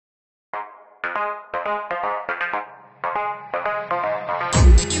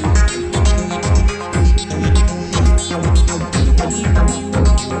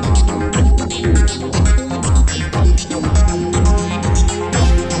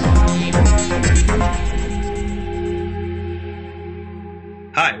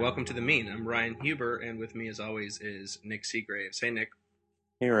welcome to the Mean. I'm Ryan Huber, and with me, as always, is Nick Seagraves. Hey, Nick.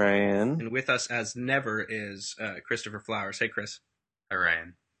 Hey, Ryan. And with us, as never, is Christopher Flowers. Hey, Chris. Hi,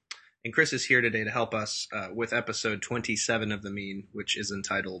 Ryan. And Chris is here today to help us with episode 27 of the Mean, which is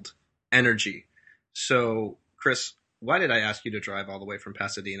entitled Energy. So, Chris, why did I ask you to drive all the way from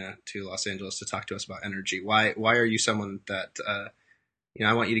Pasadena to Los Angeles to talk to us about energy? Why are you someone that,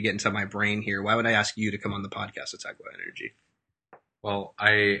 I want you to get into my brain here. Why would I ask you to come on the podcast to talk about energy? Well,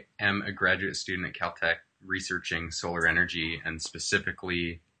 I am a graduate student at Caltech researching solar energy and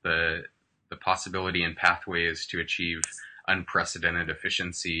specifically the possibility and pathways to achieve unprecedented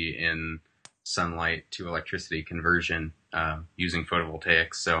efficiency in sunlight to electricity conversion using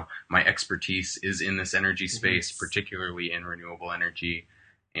photovoltaics. So my expertise is in this energy space, particularly in renewable energy.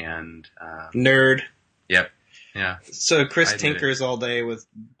 And Nerd. Yep. Yeah. So Chris tinkers all day with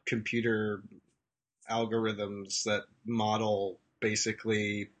computer algorithms that model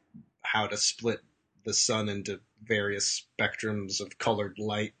basically how to split the sun into various spectrums of colored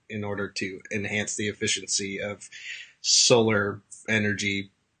light in order to enhance the efficiency of solar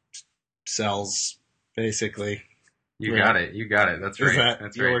energy cells, basically. You got it. That's right.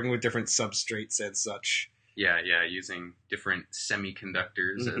 That's you're right. working with different substrates and such. Yeah, using different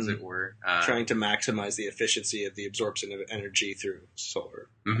semiconductors, as it were. Trying to maximize the efficiency of the absorption of energy through solar.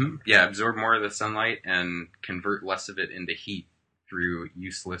 Yeah, absorb more of the sunlight and convert less of it into heat through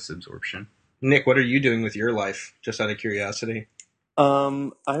useless absorption. Nick, what are you doing with your life, just out of curiosity?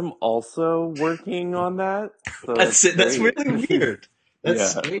 I'm also working on that. So that's really weird.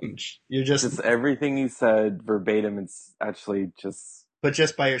 That's strange. You're just everything you said verbatim. It's actually just... But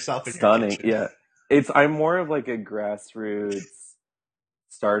just by yourself. Stunning, yeah. I'm more of like a grassroots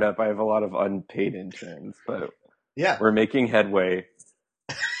startup. I have a lot of unpaid interns, but we're making headway.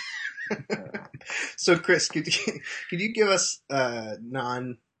 So, Chris, could you give us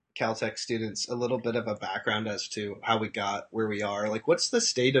non-Caltech students a little bit of a background as to how we got where we are? Like, what's the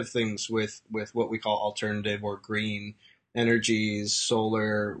state of things with what we call alternative or green energies,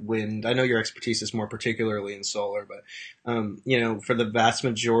 solar, wind? I know your expertise is more particularly in solar, but for the vast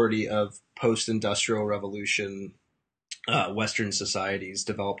majority of post-industrial revolution Western societies,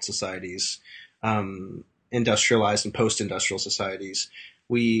 developed societies, industrialized and post-industrial societies,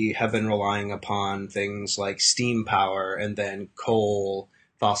 we have been relying upon things like steam power and then coal,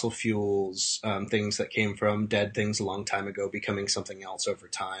 fossil fuels, things that came from dead things a long time ago becoming something else over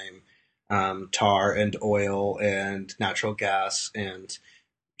time. Tar and oil and natural gas and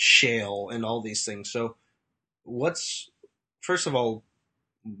shale and all these things. So first of all,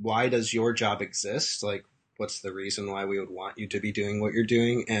 why does your job exist? Like, what's the reason why we would want you to be doing what you're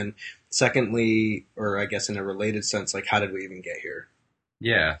doing? And secondly, or I guess in a related sense, like, how did we even get here?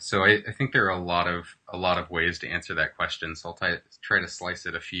 Yeah, so I think there are a lot of ways to answer that question. So I'll try to slice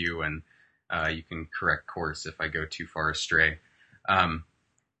it a few, and you can correct course if I go too far astray. From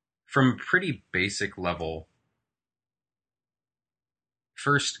a pretty basic level,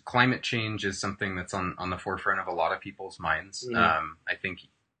 first, climate change is something that's on the forefront of a lot of people's minds. I think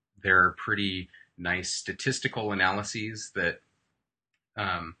there are pretty nice statistical analyses that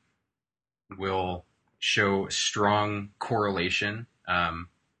will show strong correlation and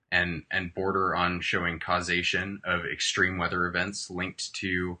border on showing causation of extreme weather events linked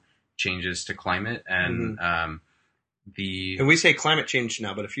to changes to climate. And and we say climate change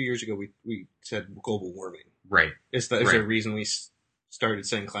now, but a few years ago we said global warming. Right. Is there a reason we started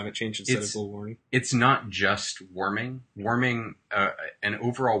saying climate change instead of global warming? It's not just warming. Warming, an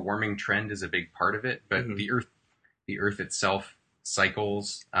overall warming trend is a big part of it, but the Earth itself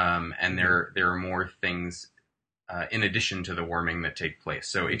cycles, and there are more things in addition to the warming that take place.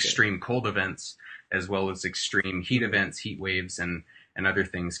 So extreme cold events, as well as extreme heat events, heat waves, and other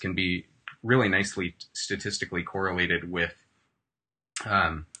things can be really nicely statistically correlated with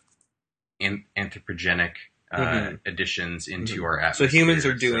anthropogenic additions into our atmosphere. So humans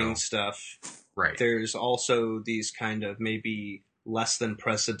are doing stuff. Right. There's also these kind of maybe less than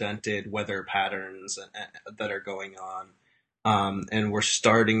precedented weather patterns that are going on. And we're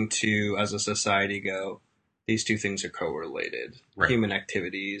starting to, as a society, go, these two things are correlated. Right. Human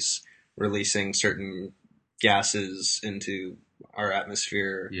activities releasing certain gases into our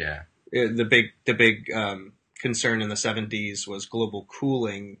atmosphere. Yeah. The big concern in the 70s was global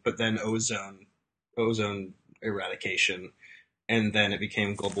cooling, but then ozone eradication, and then it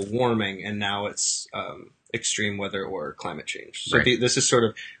became global warming, and now it's extreme weather or climate change. So this is sort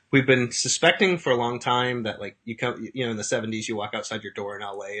of, we've been suspecting for a long time that, like, in the 70s you walk outside your door in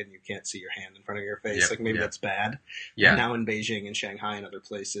LA and you can't see your hand in front of your face. Like, maybe that's bad. Yeah. And now in Beijing and Shanghai and other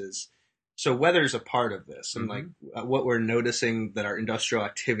places, So weather's a part of this, and like what we're noticing that our industrial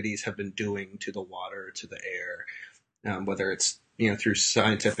activities have been doing to the water, to the air, whether it's through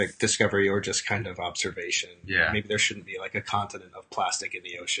scientific discovery or just kind of observation. Yeah, maybe there shouldn't be like a continent of plastic in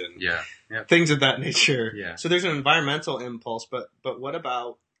the ocean. Yeah, things of that nature. Yeah. So there's an environmental impulse, but what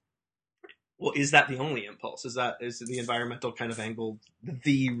about? Well, is that the only impulse? Is the environmental kind of angle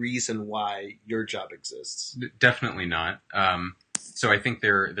the reason why your job exists? Definitely not. So I think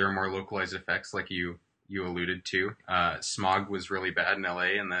there are more localized effects, like you alluded to. Smog was really bad in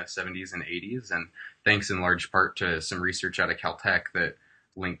LA in the 70s and 80s, and thanks in large part to some research out of Caltech that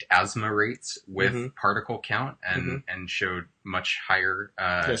linked asthma rates with particle count and showed much higher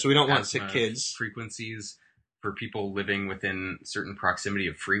so we don't want sick kids frequencies for people living within certain proximity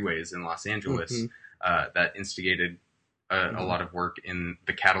of freeways in Los Angeles. That instigated a lot of work in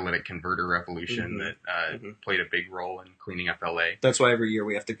the catalytic converter revolution that played a big role in cleaning up LA. That's why every year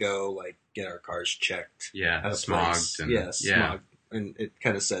we have to go get our cars checked. Yeah, smogged. Smog. And it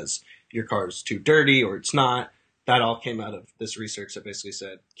kind of says your car's too dirty or it's not. That all came out of this research that basically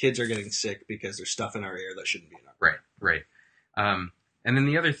said kids are getting sick because there's stuff in our air that shouldn't be in our air. Right. And then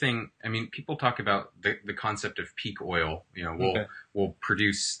the other thing, I mean, people talk about the concept of peak oil. We'll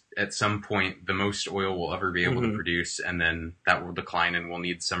produce at some point the most oil we'll ever be able to produce, and then that will decline, and we'll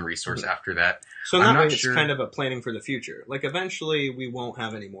need some resource after that. So in that way, it's kind of a planning for the future. Like eventually, we won't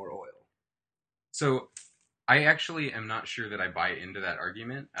have any more oil. So I actually am not sure that I buy into that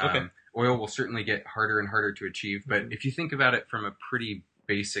argument. Oil will certainly get harder and harder to achieve, but if you think about it from a pretty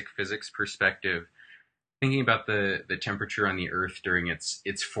basic physics perspective, thinking about the temperature on the Earth during its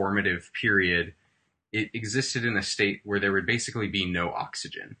formative period, it existed in a state where there would basically be no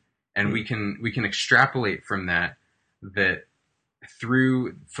oxygen, and we can extrapolate from that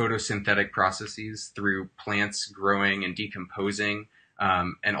through photosynthetic processes, through plants growing and decomposing,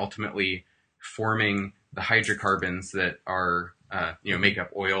 and ultimately forming the hydrocarbons that are make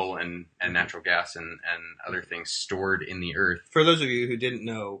up oil and natural gas and other things stored in the Earth. For those of you who didn't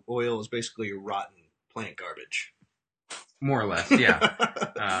know, oil is basically rotten plant garbage. More or less, yeah.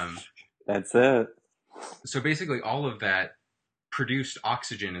 That's it. So basically all of that produced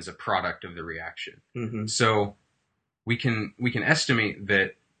oxygen as a product of the reaction. So we can estimate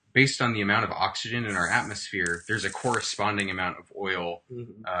that based on the amount of oxygen in our atmosphere, there's a corresponding amount of oil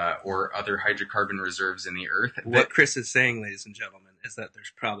or other hydrocarbon reserves in the Earth. What Chris is saying, ladies and gentlemen, is that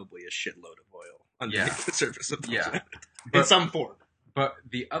there's probably a shitload of oil underneath the surface of the planet in some form. But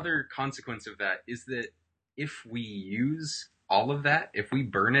the other consequence of that is that if we use all of that, if we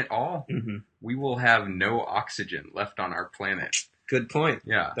burn it all, we will have no oxygen left on our planet. Good point.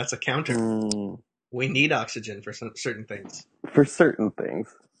 Yeah. That's a counter. We need oxygen for certain things. For certain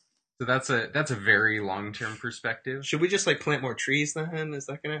things. So that's a very long-term perspective. Should we just plant more trees then? Is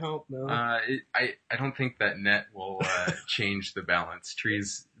that going to help? No. I don't think that net will change the balance.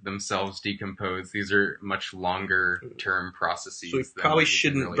 Trees themselves decompose. These are much longer-term processes. So we probably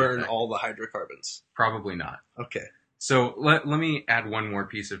shouldn't burn all the hydrocarbons. Probably not. Okay. So let me add one more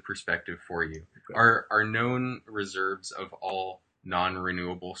piece of perspective for you. Okay. Our known reserves of all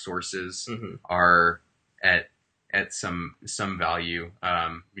non-renewable sources are at some value,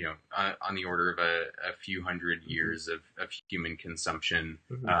 on the order of a few hundred years of human consumption,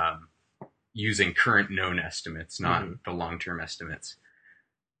 using current known estimates, not the long-term estimates.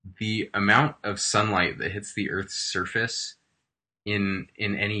 The amount of sunlight that hits the Earth's surface in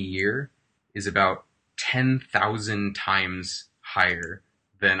any year is about 10,000 times higher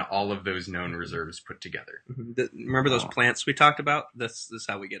than all of those known reserves put together. Remember those plants we talked about? This is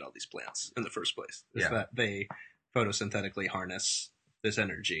how we get all these plants in the first place. Is that they photosynthetically harness this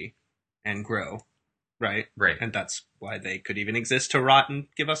energy and grow, right? Right. And that's why they could even exist to rot and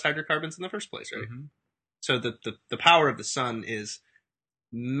give us hydrocarbons in the first place, right? So the power of the sun is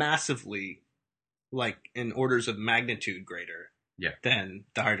massively, in orders of magnitude greater than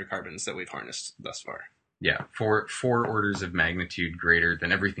the hydrocarbons that we've harnessed thus far. Yeah, four orders of magnitude greater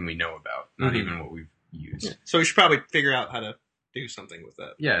than everything we know about, not even what we've used. Yeah. So we should probably figure out how to do something with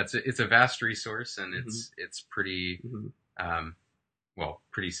that. Yeah, it's a vast resource, and it's pretty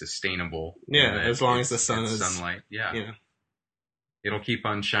pretty sustainable. Yeah, as long as the sun is sunlight. Yeah, it'll keep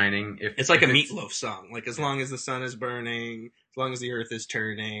on shining. It's like a Meatloaf song. As long as the sun is burning, as long as the earth is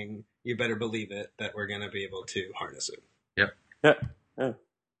turning, you better believe it that we're gonna be able to harness it. Yep. Yeah.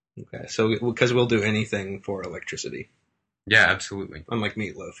 Okay, so because we'll do anything for electricity. Yeah, absolutely. Unlike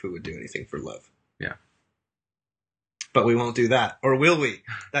Meatloaf, who would do anything for love. Yeah. But we won't do that. Or will we?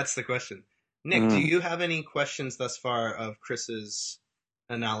 That's the question. Nick, do you have any questions thus far of Chris's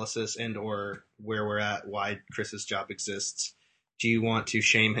analysis and or where we're at, why Chris's job exists? do you want to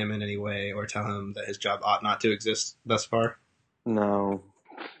shame him in any way or tell him that his job ought not to exist thus far? No.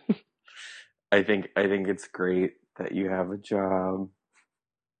 I think it's great that you have a job.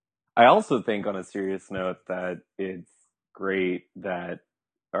 I also think, on a serious note, that it's great that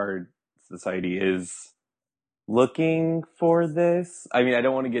our society is looking for this. I mean, I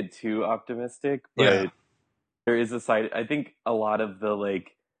don't want to get too optimistic, but there is a side. I think a lot of the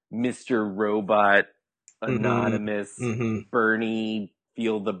like Mr. Robot, anonymous, Bernie,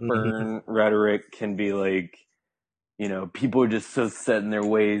 feel the burn rhetoric can be like, you know, people are just so set in their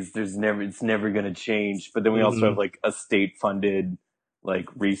ways. It's never going to change. But then we also have like a state funded like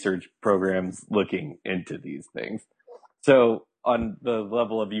research programs looking into these things. So on the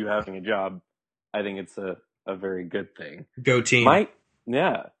level of you having a job, I think it's a very good thing. Go team.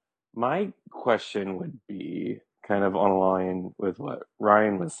 My question would be kind of on line with what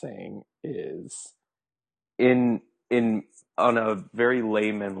Ryan was saying is on a very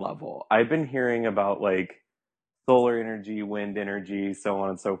layman level, I've been hearing about like solar energy, wind energy, so on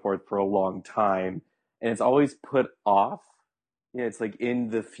and so forth for a long time. And it's always put off. Yeah, it's like in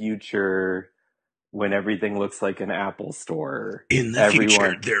the future when everything looks like an Apple store. In the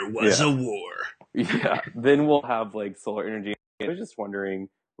future, there was a war. Yeah, then we'll have like solar energy. I was just wondering,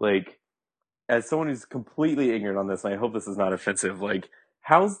 like, as someone who's completely ignorant on this, and I hope this is not offensive, like,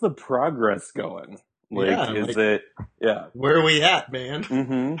 how's the progress going? Like, where are we at,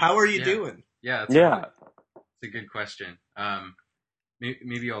 man? How are you doing? Yeah, it's a good question.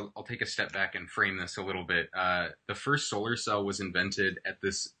 Maybe I'll take a step back and frame this a little bit. The first solar cell was invented at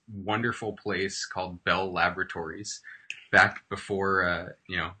this wonderful place called Bell Laboratories, back before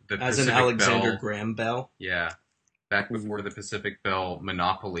the Pacific Alexander Graham Bell. Yeah, back before the Pacific Bell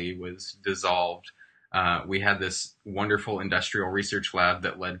monopoly was dissolved. We had this wonderful industrial research lab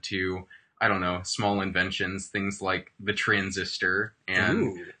that led to, I don't know, small inventions, things like the transistor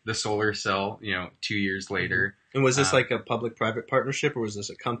and the solar cell, 2 years later. And was this like a public-private partnership, or was this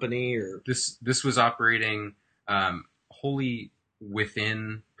a company? Or This was operating wholly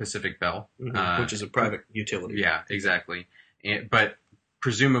within Pacific Bell. Which is a private utility. Yeah, exactly. But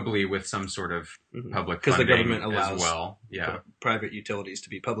presumably with some sort of public funding, because the government allows as well. Yeah, private utilities to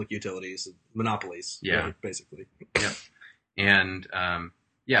be public utilities, monopolies. Yeah, right, basically. Yeah, and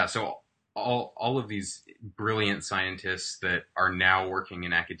so all of these brilliant scientists that are now working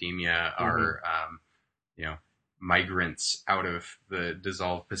in academia are migrants out of the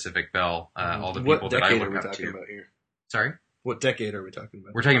dissolved Pacific Bell. All the people that I look up to. About here? Sorry, what decade are we talking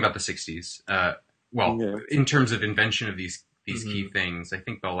about? We're talking about the 60s. In terms of invention of these key things, I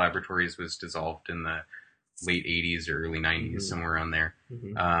think Bell Laboratories was dissolved in the late 80s or early 90s, somewhere around there.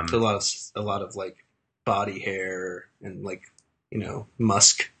 So a lot of like body hair and like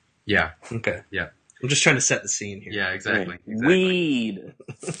musk. Yeah. Okay. Yeah. I'm just trying to set the scene here. Yeah, exactly. Weed.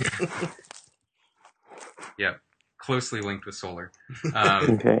 Yeah. Closely linked with solar.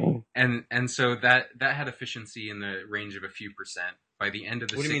 Okay. And so that had efficiency in the range of a few percent. By the end of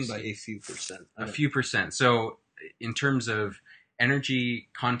the 60s. What do you mean by a few percent? A few percent. So in terms of energy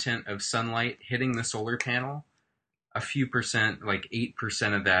content of sunlight hitting the solar panel, a few percent, like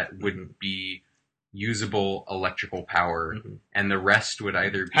 8% of that would be usable electrical power, and the rest would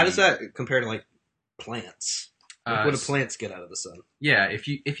either be... How does that compare to like plants? Like, what do plants get out of the sun? Yeah, if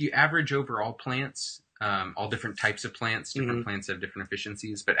you average over all plants, all different types of plants, different plants have different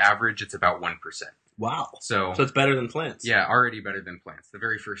efficiencies, but average it's about 1%. Wow. So it's better than plants. Yeah, already better than plants. The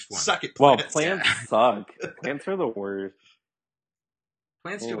very first one. Suck it, plants. Well, plants suck. Plants are the worst.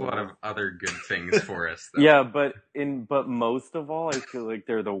 Plants do a lot of other good things for us, though. Yeah, but most of all, I feel like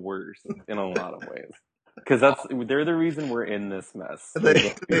they're the worst in a lot of ways. Because they're the reason we're in this mess.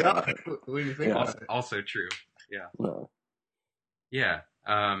 They are. What do you think about it? Also true. Yeah. No. Yeah.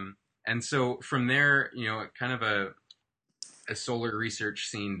 And so from there, kind of a solar research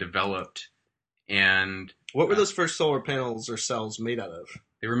scene developed. And what were those first solar panels or cells made out of?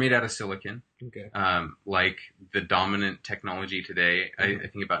 They were made out of silicon. Okay. Like the dominant technology today, I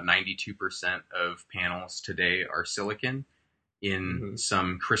think about 92% of panels today are silicon in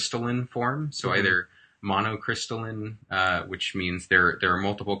some crystalline form. So either monocrystalline, which means there are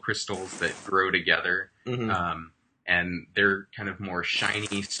multiple crystals that grow together. And they're kind of more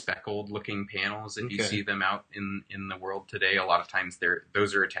shiny, speckled looking panels. If you see them out in the world today, a lot of times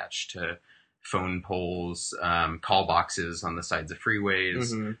those are attached to phone poles, call boxes on the sides of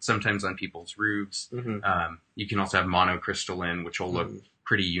freeways, sometimes on people's roofs. You can also have monocrystalline, which will look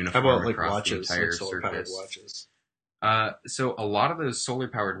pretty uniform How about, like, across watches, the entire like solar-powered surface. watches? So a lot of those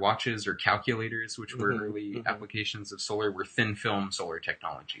solar-powered watches or calculators, which were early applications of solar, were thin-film solar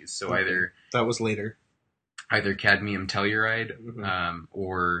technologies. So either... That was later. either cadmium telluride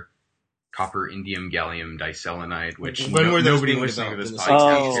or copper indium gallium diselenide, which when were those nobody being listening to this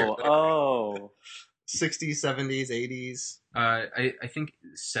developed? In the podcast 60s here. Oh. 60s, 70s, 80s. I think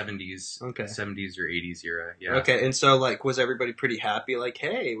 70s, Okay. 70s or 80s era. Yeah. Okay, and so like, was everybody pretty happy? Like,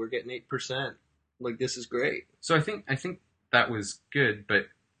 hey, we're getting 8%. Like, this is great. So I think that was good, but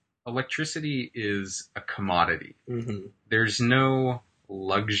electricity is a commodity. Mm-hmm. There's no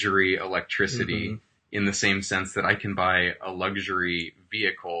luxury electricity in the same sense that I can buy a luxury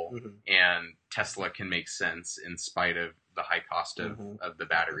vehicle and Tesla can make sense in spite of the high cost of the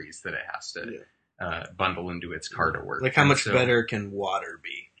batteries that it has to bundle into its car to work. Like, how much better can water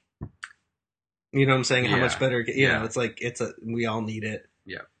be? You know what I'm saying? How much better? You know, it's like we all need it.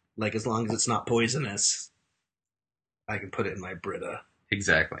 Yeah. Like, as long as it's not poisonous, I can put it in my Brita.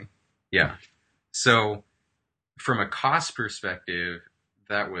 Exactly. Yeah. So, from a cost perspective,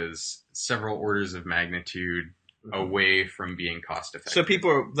 that was several orders of magnitude away from being cost effective.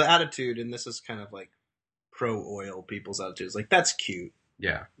 So the attitude, and this is kind of like pro-oil people's attitude, is like, that's cute.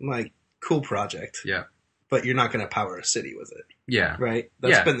 Yeah. Like, cool project. Yeah. But you're not going to power a city with it. Yeah. Right?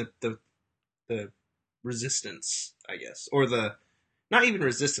 That's been the resistance, I guess. Or not even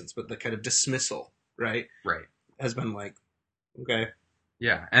resistance, but the kind of dismissal, right? Right. Has been like, okay.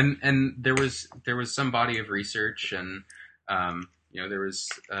 Yeah. And there was some body of research and, there was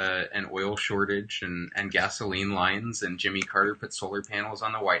an oil shortage and gasoline lines, and Jimmy Carter put solar panels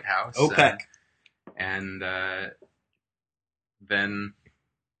on the White House. OPEC. And then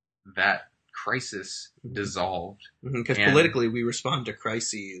that crisis dissolved. Because politically, we respond to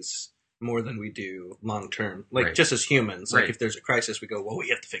crises more than we do long term. Like, just as humans. Like, if there's a crisis, we go, well, we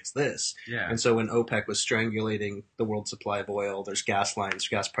have to fix this. Yeah. And so when OPEC was strangulating the world supply of oil, there's gas lines,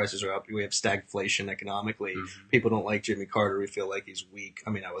 gas prices are up, we have stagflation economically. People don't like Jimmy Carter. We feel like he's weak. I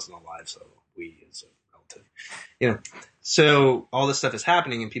mean, I wasn't alive, so we is a relative. So all this stuff is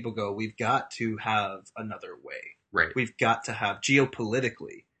happening, and people go, we've got to have another way. Right. We've got to have,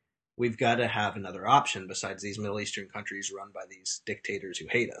 geopolitically, we've got to have another option besides these Middle Eastern countries run by these dictators who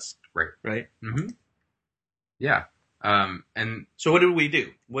hate us. Right. Right? Mm-hmm. Yeah. And so what did we do?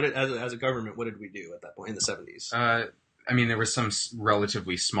 As a government, what did we do at that point in the 70s? I mean, there was some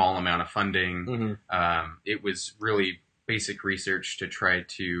relatively small amount of funding. It was really basic research to try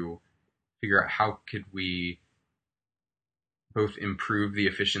to figure out how could we both improve the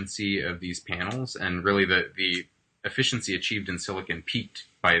efficiency of these panels, and really the efficiency achieved in silicon peaked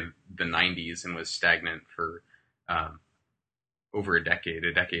by the 90s and was stagnant for over a decade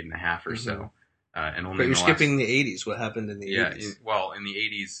and a half or so. And only but you're skipping the 80s. What happened in the 80s? In the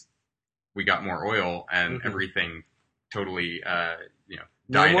 80s, we got more oil and everything totally, died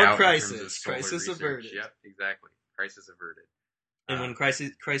no more out. Crisis. Crisis averted. Yep, exactly. Crisis averted. And when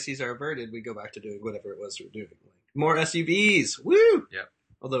crises are averted, we go back to doing whatever it was we were doing. Like, more SUVs. Woo! Yep.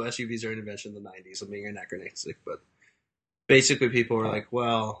 Although SUVs are an invention in the 90s, I'm being anachronistic, but basically people were like,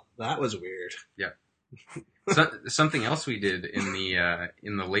 well, that was weird. Yeah. So, something else we did in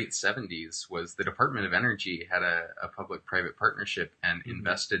the late 70s was the Department of Energy had a public-private partnership and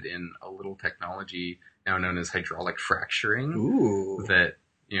invested in a little technology now known as hydraulic fracturing. Ooh. That,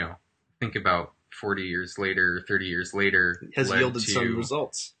 think about 40 years later, 30 years later, has yielded some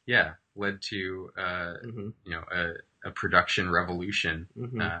results. Yeah, led to a production revolution,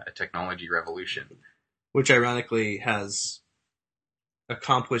 a technology revolution, which ironically has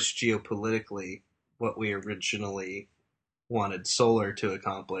accomplished geopolitically what we originally wanted solar to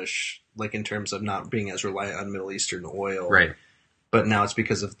accomplish, like in terms of not being as reliant on Middle Eastern oil. Right. But now it's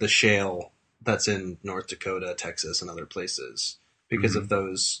because of the shale that's in North Dakota, Texas, and other places. Because of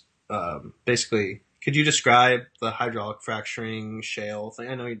those, basically, could you describe the hydraulic fracturing shale thing?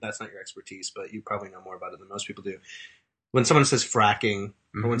 I know that's not your expertise, but you probably know more about it than most people do. When someone says fracking,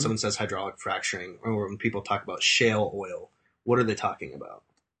 or when someone says hydraulic fracturing, or when people talk about shale oil, what are they talking about?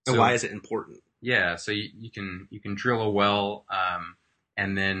 And why is it important? Yeah, so you can drill a well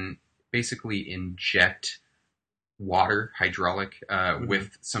and then basically inject water, hydraulic,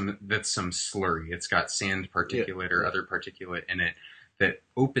 with some slurry. It's got sand particulate or other particulate in it that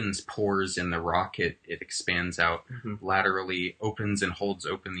opens pores in the rock. It expands out laterally, opens and holds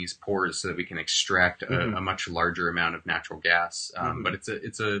open these pores so that we can extract a much larger amount of natural gas. But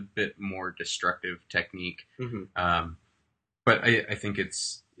it's a bit more destructive technique. But I think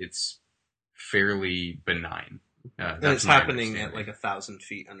it's fairly benign. And it's happening at like 1,000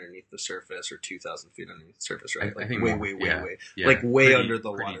 feet underneath the surface, or 2,000 feet underneath the surface, right? I think way, like way under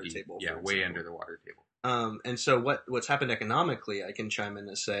the water table. Yeah, way under the water table. And so what's happened economically, I can chime in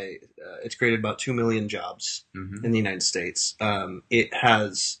to say, it's created about 2 million jobs in the United States. It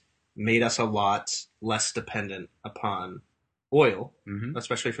has made us a lot less dependent upon oil, Mm-hmm.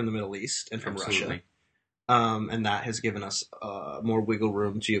 especially from the Middle East and from Absolutely. Russia. And that has given us more wiggle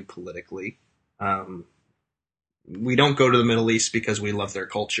room geopolitically. We don't go to the Middle East because we love their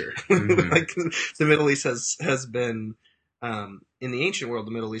culture. Mm-hmm. Like the Middle East has been in the ancient world.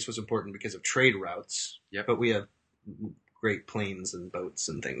 The Middle East was important because of trade routes. Yep. But we have great planes and boats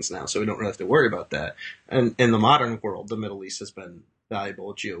and things now, so we don't really have to worry about that. And in the modern world, the Middle East has been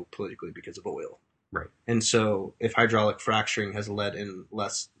valuable geopolitically because of oil. Right. And so if hydraulic fracturing has led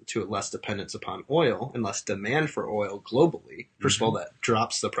to less dependence upon oil and less demand for oil globally, first of all, that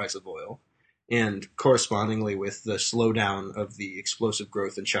drops the price of oil. And correspondingly with the slowdown of the explosive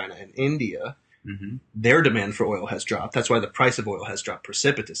growth in China and India, their demand for oil has dropped. That's why the price of oil has dropped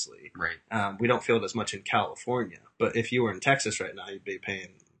precipitously. Right. We don't feel it as much in California. But if you were in Texas right now, you'd be paying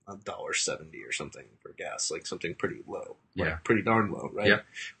 $1.70 or something for gas, like something pretty low. Yeah. Like pretty darn low, right? Yep.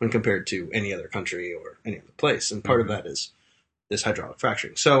 When compared to any other country or any other place. And part of that is this hydraulic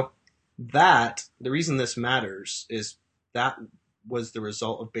fracturing. So the reason this matters is that was the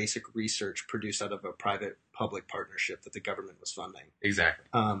result of basic research produced out of a private-public partnership that the government was funding. Exactly.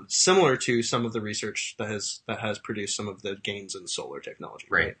 Similar to some of the research that has produced some of the gains in solar technology.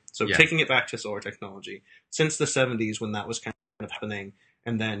 Right. So taking it back to solar technology, since the 70s when that was kind of happening,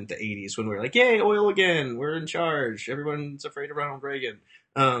 and then the 80s when we were like, yay, oil again, we're in charge, everyone's afraid of Ronald Reagan.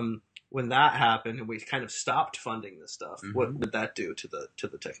 When that happened and we kind of stopped funding this stuff, what did that do to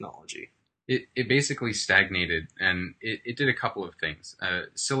the technology? It basically stagnated, and it did a couple of things.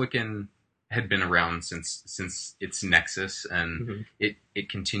 Silicon had been around since its nexus, and it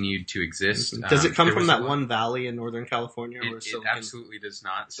continued to exist. Does it come from that one valley in Northern California? It absolutely does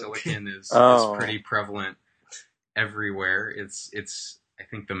not. Silicon is pretty prevalent everywhere. It's I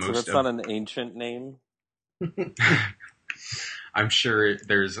think the most. So that's not an ancient name? I'm sure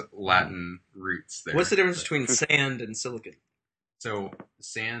there's Latin roots there. What's the difference between sand and silicon? So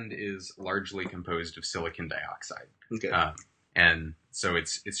sand is largely composed of silicon dioxide. Okay. And so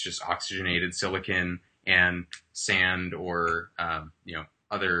it's just oxygenated silicon, and sand or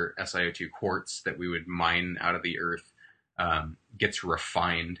other SiO2 quartz that we would mine out of the earth gets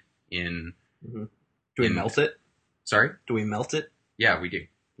refined in. Do we melt it? Sorry? Do we melt it? Yeah, we do.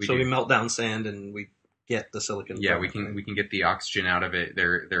 We melt down sand and we get the silicon. Yeah, we can get the oxygen out of it.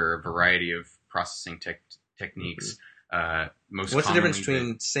 There are a variety of processing techniques. What's the difference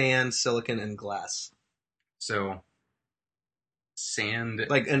between sand, silicon, and glass? So, sand,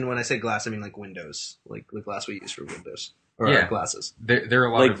 and when I say glass, I mean like windows, like the glass we use for windows or glasses. There are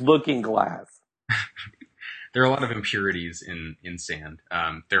a lot of looking glass. There are a lot of impurities in sand.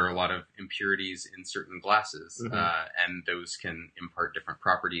 There are a lot of impurities in certain glasses, and those can impart different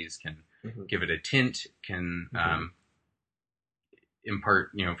properties. Can give it a tint. Can impart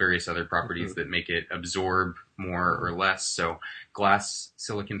various other properties that make it absorb more or less. So glass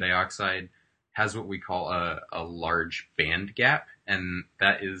silicon dioxide has what we call a large band gap, and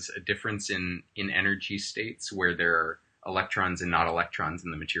that is a difference in energy states where there are electrons and not electrons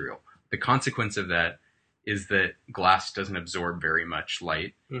in the material. The consequence of that is that glass doesn't absorb very much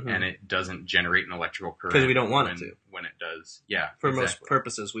light, and it doesn't generate an electrical current because we don't want it to. When it does, yeah, for most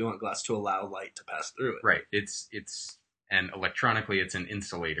purposes, we want glass to allow light to pass through it. Right. And electronically, it's an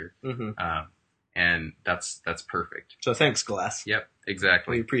insulator, and that's perfect. So thanks, glass. Yep,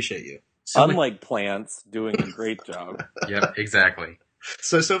 exactly. We appreciate you. Unlike plants, doing a great job. Yep, exactly.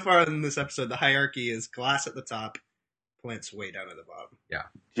 So far in this episode, the hierarchy is glass at the top, plants way down at the bottom.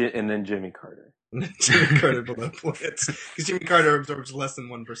 Yeah, and then Jimmy Carter. Jimmy Carter below plants, because Jimmy Carter absorbs less than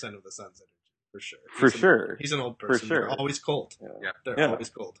 1% of the sun's energy, for sure. He's an old person. For sure. They're always cold. Yeah, they're always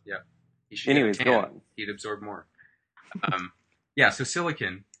cold. Yeah. Anyways, go on. He'd absorb more. So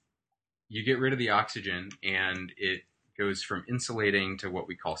silicon, you get rid of the oxygen, and it goes from insulating to what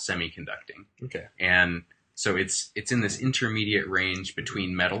we call semiconducting. Okay. And so it's in this intermediate range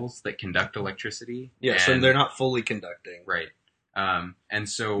between metals that conduct electricity. Yeah, so they're not fully conducting. Right. And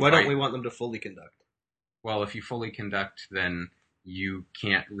so why don't we want them to fully conduct? Well, if you fully conduct, then you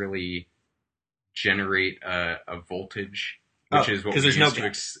can't really generate a voltage, which is what we use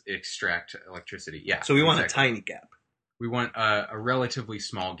to extract electricity. Yeah. So we want a tiny gap. We want a relatively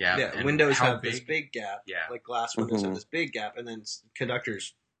small gap. Yeah, and windows have this big gap. Yeah. Like glass windows have this big gap, and then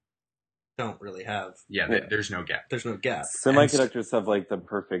conductors don't really have. Yeah, there's no gap. There's no gap. Semiconductors have like the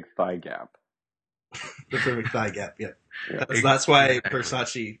perfect thigh gap. The perfect thigh gap, yeah. That's why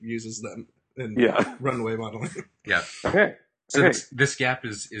Versace uses them in runway modeling. Yeah. Okay. So this gap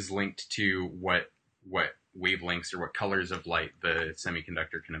is linked to what wavelengths or what colors of light the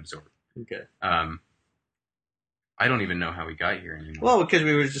semiconductor can absorb. Okay. I don't even know how we got here anymore. Well, because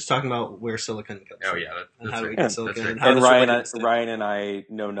we were just talking about where silicon comes from. Oh, yeah. And how do we right. get silicon? That's And, right. how And does Ryan and I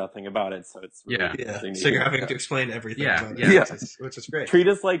know nothing about it, so it's really Yeah. interesting to So you're hear. having to explain everything Yeah, about yeah. it, which is great. Treat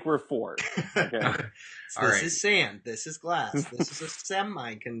us like we're four. Okay. All This right. is sand. This is glass. This is a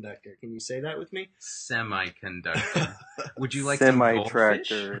semiconductor. Can you say that with me? Semiconductor. Would you like some goldfish?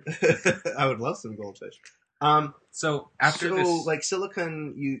 Semi-tractor. I would love some goldfish. So after so this, like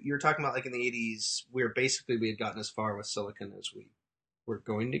silicon, you're talking about like in the 80s, where basically we had gotten as far with silicon as we were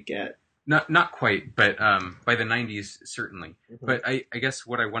going to get. not quite, but by the 90s certainly. Mhm. But I guess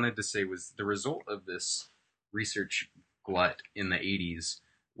what I wanted to say was the result of this research glut in the 80s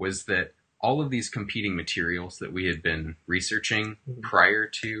was that all of these competing materials that we had been researching Mhm. prior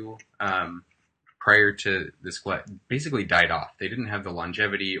to this glut basically died off. They didn't have the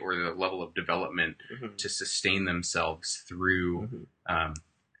longevity or the level of development Mhm. to sustain themselves through Mhm.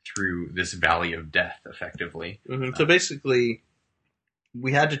 through this valley of death, effectively. Mhm. So basically,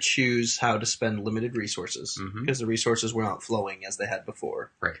 we had to choose how to spend limited resources Mhm. because the resources were not flowing as they had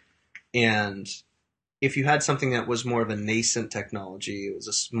before. Right. And if you had something that was more of a nascent technology, it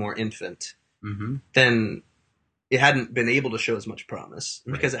was more infant, Mm-hmm. then it hadn't been able to show as much promise.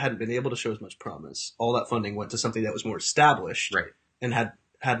 And Right. because it hadn't been able to show as much promise, all that funding went to something that was more established Right. and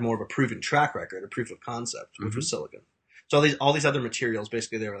had more of a proven track record, a proof of concept, which Mhm. was silicon. So all these other materials,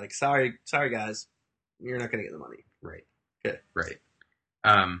 basically, they were like, sorry guys, you're not going to get the money. Right. Okay. Right.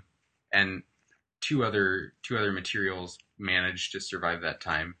 And two other materials managed to survive that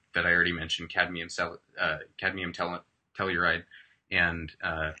time that I already mentioned: cadmium telluride and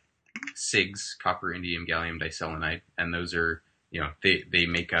SIGs, copper, indium, gallium diselenide. And those are, they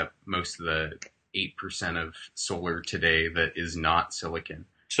make up most of the 8% of solar today that is not silicon.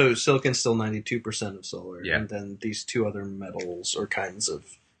 So silicon's still 92% of solar, Yeah. and then these two other metals or kinds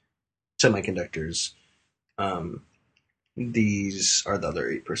of semiconductors, these are the other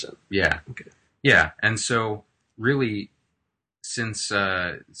 8%. Yeah. Okay. Yeah, and so really, since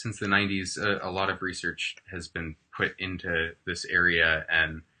the 90s, a lot of research has been put into this area,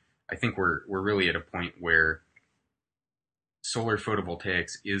 and I think we're really at a point where solar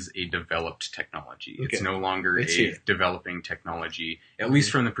photovoltaics is a developed technology. Okay. It's no longer It's a here. developing technology, at least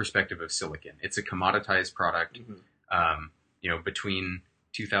from the perspective of silicon. It's a commoditized product. Between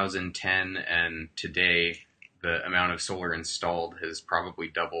 2010 and today, the amount of solar installed has probably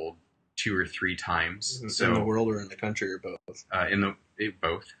doubled 2 or 3 times. So in the world or in the country or both?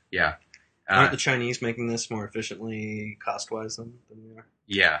 Both, yeah. Aren't the Chinese making this more efficiently cost-wise than we are?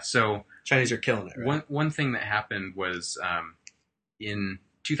 Yeah, so Chinese are killing it, right? One thing that happened was in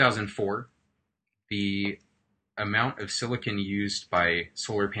 2004, the amount of silicon used by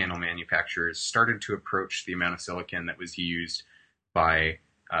solar panel manufacturers started to approach the amount of silicon that was used by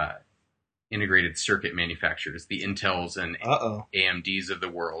integrated circuit manufacturers, the Intels and AMDs of the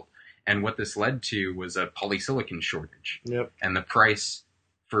world. And what this led to was a polysilicon shortage. Yep. And the price,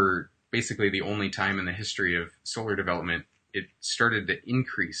 for basically the only time in the history of solar development, it started to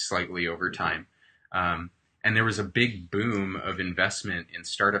increase slightly over time. And there was a big boom of investment in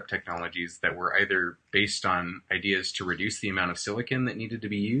startup technologies that were either based on ideas to reduce the amount of silicon that needed to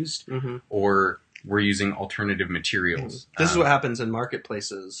be used, or were using alternative materials. This is what happens in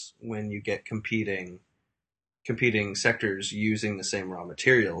marketplaces when you get competing sectors using the same raw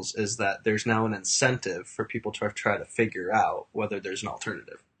materials, is that there's now an incentive for people to try to figure out whether there's an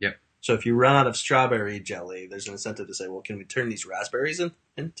alternative. Yep. So if you run out of strawberry jelly, there's an incentive to say, well, can we turn these raspberries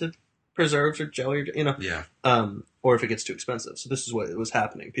into preserves or jelly, Yeah. Or if it gets too expensive. So this is what was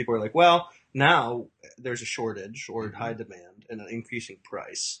happening. People are like, well, now there's a shortage or high demand and an increasing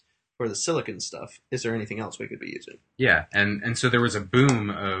price for the silicon stuff. Is there anything else we could be using? Yeah, and so there was a boom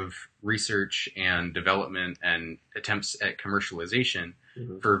of research and development and attempts at commercialization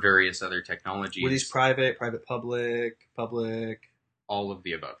for various other technologies. Were these private, public? All of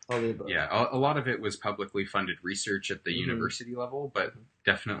the above. All of the above. Yeah, a lot of it was publicly funded research at the university level, but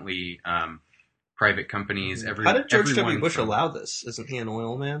definitely private companies. How did George W. Bush from, allow this? Isn't he an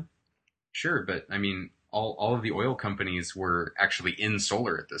oil man? Sure, but I mean, all of the oil companies were actually in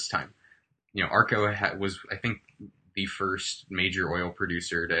solar at this time. Arco was, I think, the first major oil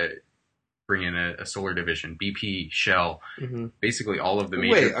producer to bring in a solar division. BP, Shell, basically all of the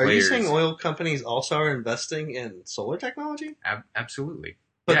major players. Wait, are you saying oil companies also are investing in solar technology? Absolutely.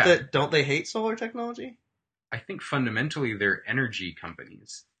 But don't they hate solar technology? I think fundamentally they're energy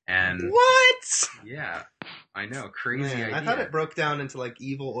companies. And what? Yeah, I know. Crazy idea. I thought it broke down into like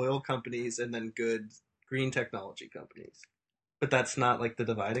evil oil companies and then good green technology companies. But that's not like the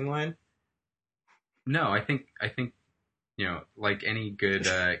dividing line? No, I think like any good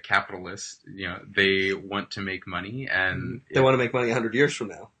capitalist, they want to make money, and they want to make money 100 years from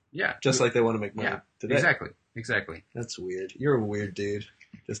now. Yeah, just like they want to make money today. Exactly. That's weird. You're a weird dude.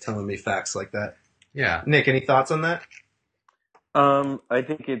 Just telling me facts like that. Yeah. Nick, any thoughts on that? I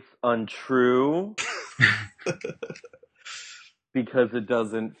think it's untrue because it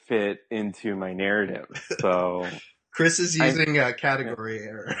doesn't fit into my narrative. So Chris is using a category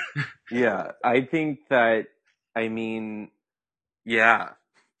error. Yeah, I think that. Yeah.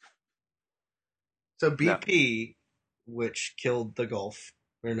 So BP, which killed the Gulf,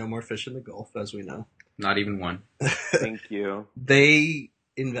 there are no more fish in the Gulf, as we know. Not even one. Thank you. They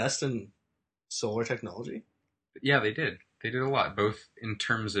invest in solar technology? Yeah, they did. They did a lot, both in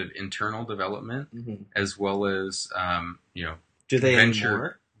terms of internal development as well as, do they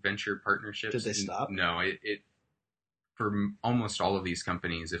anymore? Venture partnerships. Did they stop? No, it for almost all of these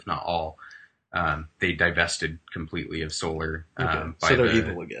companies, if not all, they divested completely of solar. So they're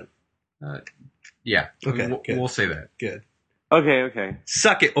evil again. Yeah. Okay. We'll say that. Good. Okay.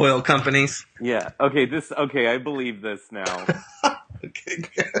 Suck it, oil companies. Yeah. Okay, I believe this now. Okay.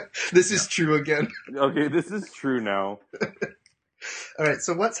 This is true again. Okay, this is true now. All right.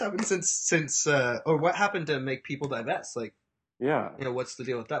 So what's happened since or what happened to make people divest? Like, what's the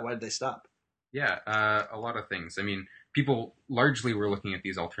deal with that? Why did they stop? Yeah, a lot of things. I mean, people largely were looking at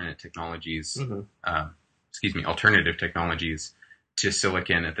these alternative technologies to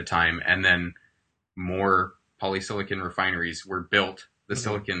silicon at the time, and then more polysilicon refineries were built. The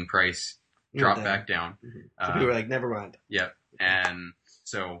silicon price dropped back down. So people were like, never mind. Yeah, and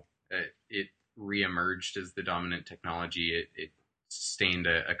so it reemerged as the dominant technology. It sustained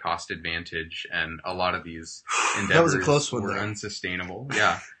a cost advantage, and a lot of these endeavors that was a close one, were unsustainable.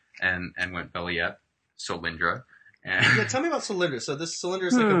 Yeah, and went belly up. Solyndra. Yeah, tell me about Solyndra. So this Solyndra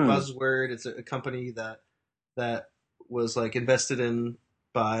is like a buzzword. It's a company that was like invested in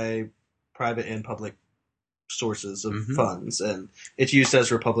by private and public sources of funds, and it's used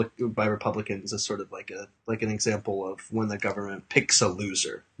as by Republicans as sort of like an example of when the government picks a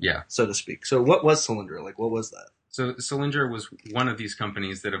loser, so to speak. So what was Solyndra? Like, what was that? So Solyndra was one of these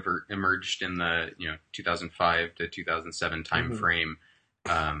companies that emerged in the 2005 to 2007 time frame,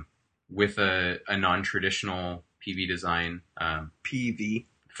 with a non-traditional PV design, PV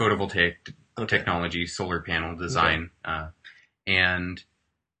photovoltaic technology, solar panel design, and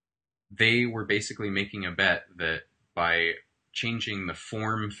they were basically making a bet that by changing the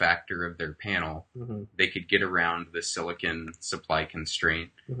form factor of their panel, they could get around the silicon supply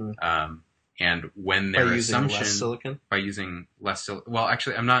constraint. And when their assumption by using less silicon, well,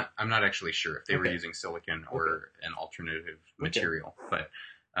 actually, I'm not actually sure if they were using silicon or an alternative material, but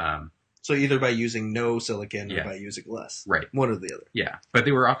so either by using no silicon or by using less, right? One or the other. Yeah, but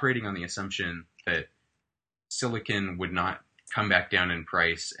they were operating on the assumption that silicon would not come back down in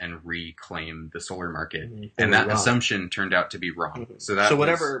price and reclaim the solar market, and that assumption turned out to be wrong. So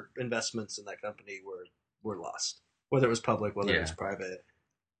whatever investments in that company were lost, whether it was public, whether it was private,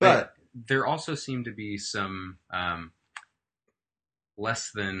 but there also seemed to be some less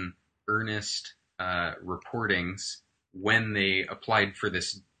than earnest reportings when they applied for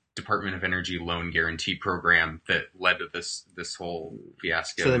this Department of Energy loan guarantee program that led to this whole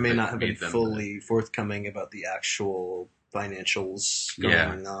fiasco. So they may not have been fully forthcoming about the actual financials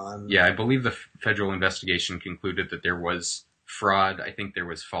going on. Yeah, I believe the federal investigation concluded that there was fraud. I think there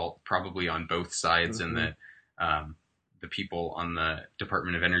was fault probably on both sides, and that the people on the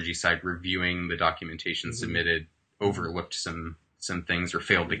Department of Energy side reviewing the documentation submitted overlooked some things or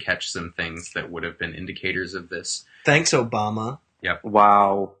failed to catch some things that would have been indicators of this. Thanks, Obama. Yep.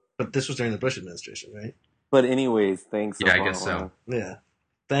 Wow. But this was during the Bush administration, right? But anyways, thanks, Yeah, Obama. I guess so. Yeah.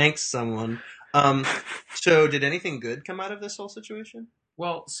 Thanks, someone. So did anything good come out of this whole situation?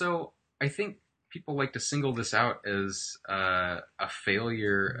 Well, so I think people like to single this out as a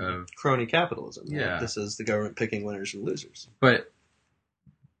failure of crony capitalism. Yeah. Right? This is the government picking winners and losers. But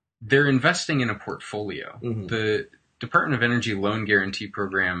they're investing in a portfolio. The Department of Energy loan guarantee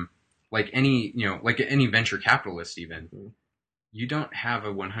program, like any venture capitalist even, you don't have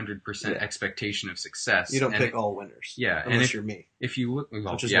a 100% expectation of success. You don't pick all winners. Yeah. Unless you're me. If you look,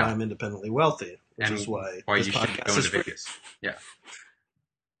 which is why I'm independently wealthy. Which is why you should go into Vegas. Yeah.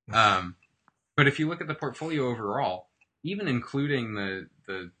 But if you look at the portfolio overall, even including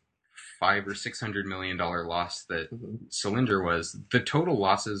the $500 or $600 million loss that Solyndra was, the total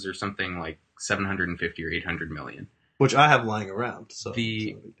losses are something like 750 or 800 million. Which I have lying around. So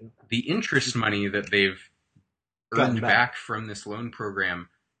the interest money that they've earned back from this loan program,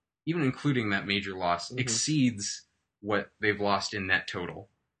 even including that major loss, exceeds what they've lost in net total.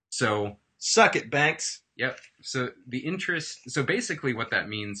 So suck it, banks. Yep. So basically what that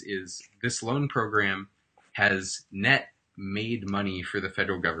means is this loan program has net made money for the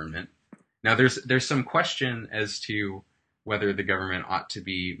federal government. Now there's some question as to whether the government ought to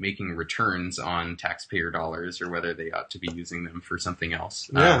be making returns on taxpayer dollars or whether they ought to be using them for something else.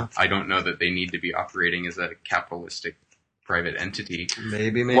 Yeah. I don't know that they need to be operating as a capitalistic private entity.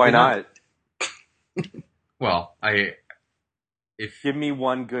 Maybe Why not? Well, Give me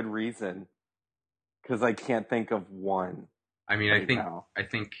one good reason, because I can't think of one. I mean, right now. I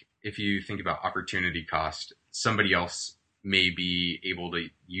think if you think about opportunity cost, somebody else may be able to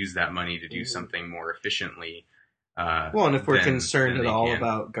use that money to do something more efficiently. Well, and if we're concerned at all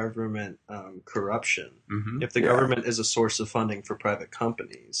about government corruption, if the government is a source of funding for private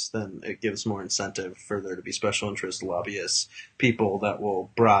companies, then it gives more incentive for there to be special interest lobbyists, people that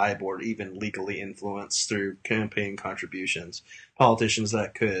will bribe or even legally influence through campaign contributions, politicians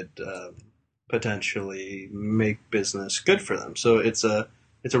that could potentially make business good for them. So it's a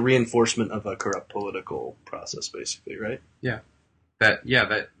reinforcement of a corrupt political process, basically, right? Yeah. That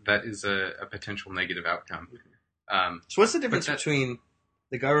is a potential negative outcome. So what's the difference between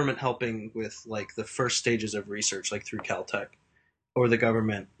the government helping with like the first stages of research, like through Caltech, or the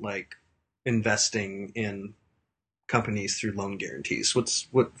government like investing in companies through loan guarantees? What's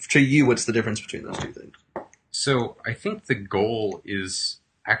the difference between those two things? So I think the goal is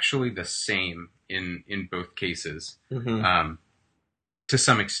actually the same in both cases, to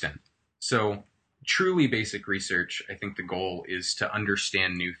some extent. So truly basic research, I think the goal is to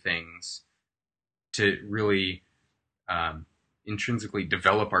understand new things, to really intrinsically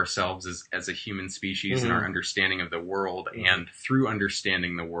develop ourselves as a human species in our understanding of the world, and through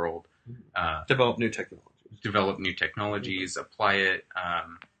understanding the world, develop new technologies, apply it,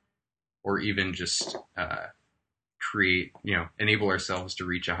 or even just create, enable ourselves to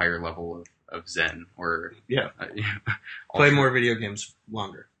reach a higher level of Zen, or play more video games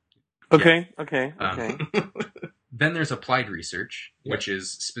longer. Okay. Then there's applied research, which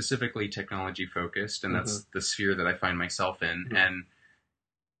is specifically technology focused, and that's the sphere that I find myself in. And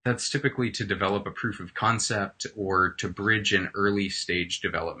that's typically to develop a proof of concept or to bridge an early stage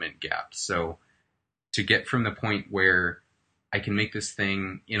development gap. So to get from the point where I can make this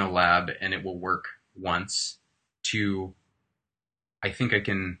thing in a lab and it will work once, to I think I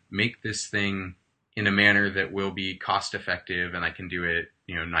can make this thing in a manner that will be cost effective and I can do it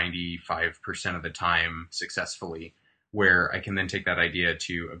 95% of the time successfully, where I can then take that idea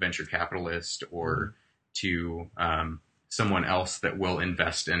to a venture capitalist or to someone else that will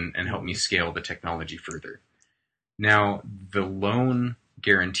invest and help me scale the technology further. Now, the loan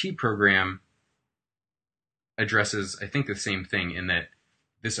guarantee program addresses, I think, the same thing in that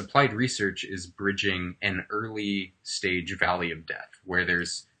this applied research is bridging an early stage valley of death where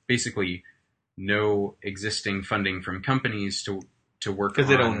there's basically no existing funding from companies to work on. Because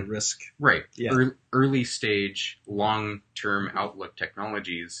they don't want to risk. Right. Yeah. Early stage, long-term outlook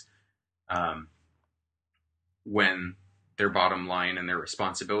technologies, when their bottom line and their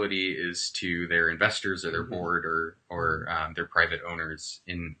responsibility is to their investors or their board or their private owners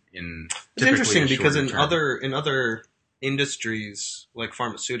in it's interesting because in other industries like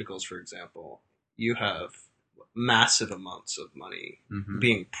pharmaceuticals, for example, you have massive amounts of money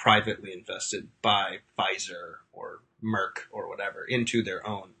being privately invested by Pfizer or Merck or whatever into their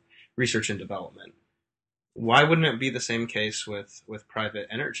own research and development. Why wouldn't it be the same case with private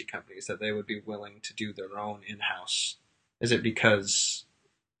energy companies, that they would be willing to do their own in-house? Is it because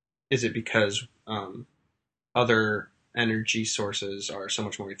other energy sources are so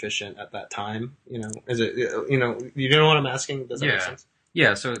much more efficient at that time? Is it, you know what I'm asking? Does that make sense?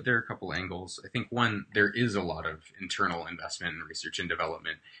 Yeah, so there are a couple angles. I think one, there is a lot of internal investment in research and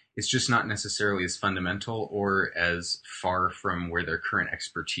development. It's just not necessarily as fundamental or as far from where their current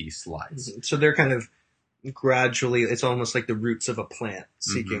expertise lies. So they're kind of gradually, it's almost like the roots of a plant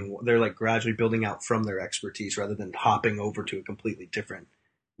seeking, they're like gradually building out from their expertise rather than hopping over to a completely different,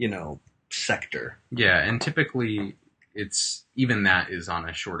 sector. Yeah, and typically even that is on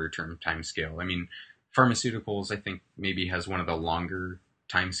a shorter term time scale. I mean, pharmaceuticals, I think, maybe has one of the longer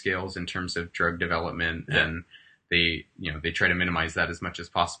timescales in terms of drug development, and they try to minimize that as much as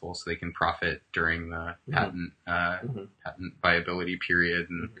possible so they can profit during the patent viability period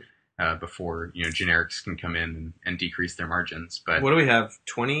and before generics can come in and decrease their margins. But what do we have?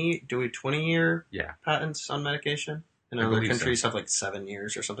 20-year patents on medication? And other countries have like 7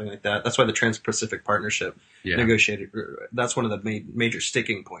 years or something like that. That's why the Trans-Pacific Partnership negotiated. That's one of the major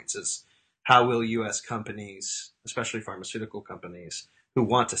sticking points is how will U.S. companies, especially pharmaceutical companies, who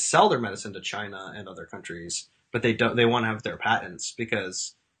want to sell their medicine to China and other countries, but they want to have their patents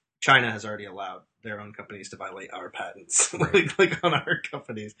because China has already allowed their own companies to violate our patents, Right. like on our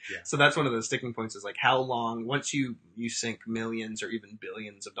companies. Yeah. So that's one of the sticking points is like how long, once you sink millions or even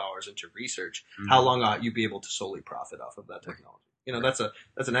billions of dollars into research, how long ought you be able to solely profit off of that technology? You know, that's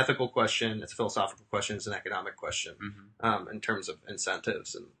an ethical question. It's a philosophical question. It's an economic question, in terms of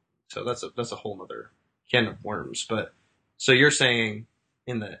incentives. And so that's a whole other can of worms. But so you're saying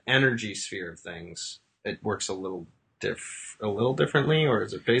in the energy sphere of things, it works a little differently, or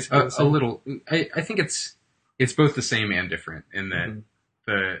is it basically the same? A little. I think it's both the same and different in that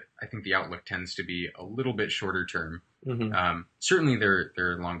I think the outlook tends to be a little bit shorter term. Certainly there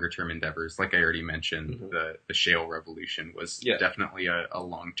are longer term endeavors. Like I already mentioned, the shale revolution was definitely a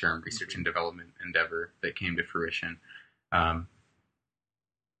long term research and development endeavor that came to fruition.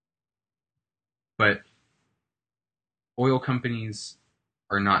 But oil companies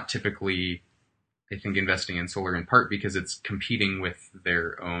are not typically, I think, investing in solar in part because it's competing with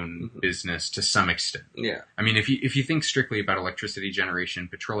their own business to some extent. Yeah. I mean, if you think strictly about electricity generation,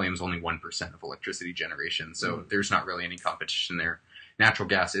 petroleum is only 1% of electricity generation, so there's not really any competition there. Natural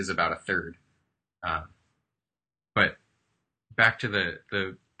gas is about a third. But back to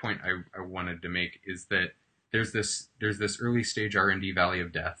the point I wanted to make is that there's this early stage R&D valley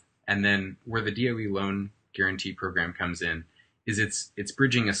of death, and then where the DOE loan guarantee program comes in is it's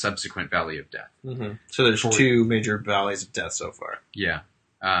bridging a subsequent valley of death. So there's two major valleys of death so far. Yeah.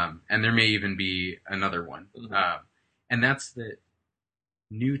 And there may even be another one. And that's that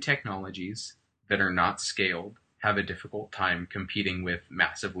new technologies that are not scaled have a difficult time competing with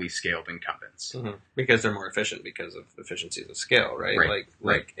massively scaled incumbents. Because they're more efficient because of efficiencies of scale, right?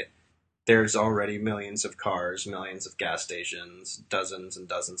 Like there's already millions of cars, millions of gas stations, dozens and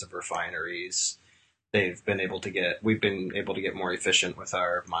dozens of refineries. We've been able to get more efficient with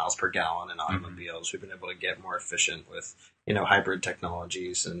our miles per gallon in automobiles. We've been able to get more efficient with, hybrid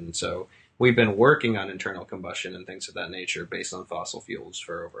technologies. And so we've been working on internal combustion and things of that nature based on fossil fuels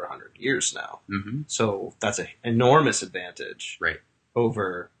for over 100 years now. So that's an enormous advantage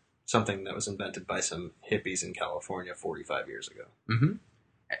over something that was invented by some hippies in California 45 years ago.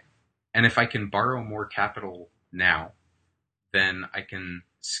 And if I can borrow more capital now, then I can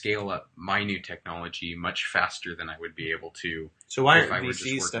scale up my new technology much faster than I would be able to. So why aren't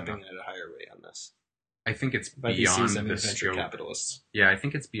VCs stepping in at a higher rate on this? I think it's by beyond VCs, I mean the venture scope. Capitalists. Yeah, I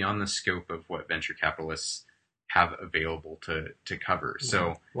think it's beyond the scope of what venture capitalists have available to cover.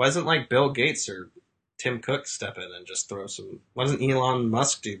 So why doesn't like Bill Gates or Tim Cook step in and just throw some? Why doesn't Elon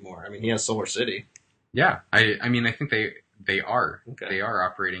Musk do more? I mean, he has Solar City. Yeah, I mean, I think they are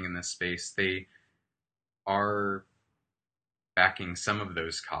operating in this space. They are backing some of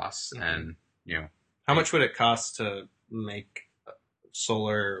those costs, and how much would it cost to make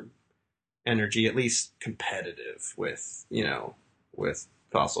solar energy at least competitive with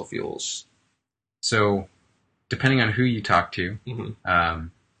fossil fuels? So depending on who you talk to,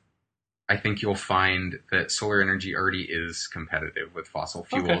 I think you'll find that solar energy already is competitive with fossil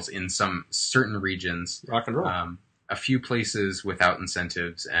fuels in some certain regions. Rock and roll. A few places without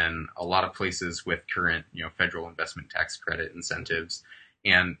incentives, and a lot of places with current, federal investment tax credit incentives.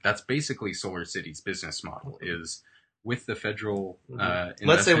 And that's basically Solar City's business model is with the federal.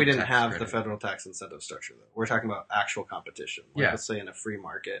 Let's say we didn't have the federal tax incentive structure, though. We're talking about actual competition. Let's say in a free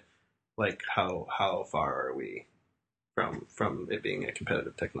market, like how far are we from it being a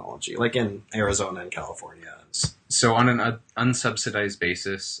competitive technology, like in Arizona and California? So on an unsubsidized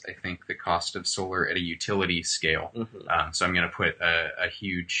basis, I think the cost of solar at a utility scale. So I'm going to put a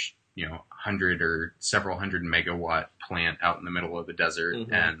huge, 100 or several hundred megawatt plant out in the middle of the desert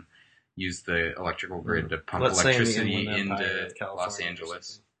and use the electrical grid to pump electricity into Los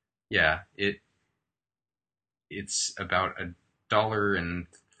Angeles. Yeah, it's about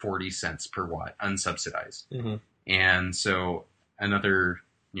 $1.40 per watt unsubsidized. And so another,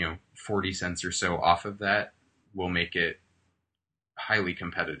 40 cents or so off of that will make it highly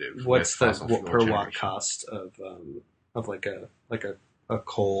competitive. What's the per watt cost of like a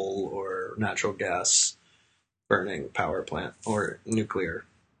coal or natural gas burning power plant or nuclear?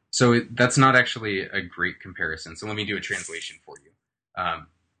 So that's not actually a great comparison. So let me do a translation for you.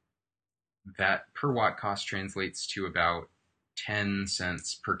 That per watt cost translates to about 10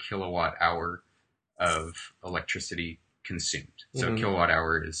 cents per kilowatt hour of electricity consumed. So a kilowatt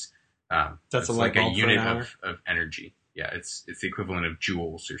hour is that's like a unit of energy. Yeah, it's the equivalent of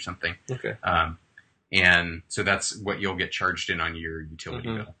joules or something. Okay. And so that's what you'll get charged in on your utility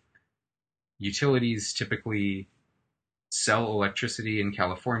bill. Utilities typically sell electricity in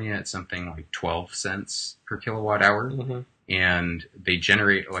California at something like 12 cents per kilowatt hour. And they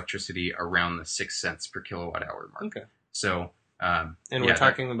generate electricity around the 6 cents per kilowatt hour mark. Okay. So And we're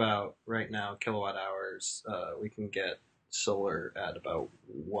talking about right now kilowatt hours. We can get solar at about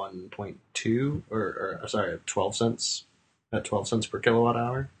 1.2 or sorry, 12 cents at 12 cents per kilowatt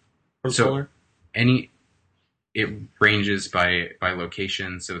hour from solar. It ranges by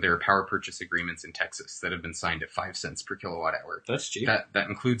location. So there are power purchase agreements in Texas that have been signed at 5 cents per kilowatt hour. That's cheap. That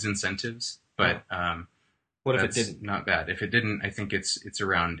includes incentives, but what if it didn't? Not bad. If it didn't, I think it's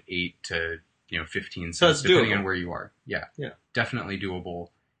around 8 to 15 cents, depending on where you are. Yeah, definitely doable.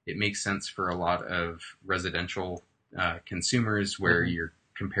 It makes sense for a lot of residential consumers where you're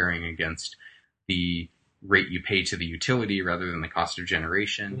comparing against the rate you pay to the utility rather than the cost of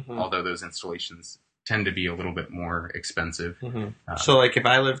generation. Although those installations tend to be a little bit more expensive. So like if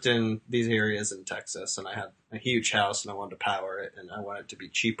I lived in these areas in Texas and I had a huge house and I wanted to power it and I want it to be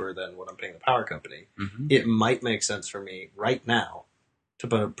cheaper than what I'm paying the power company, it might make sense for me right now to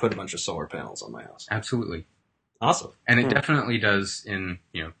put a bunch of solar panels on my house. Absolutely. Awesome. And it definitely does in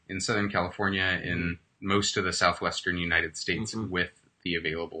Southern California, in most of the southwestern United States with the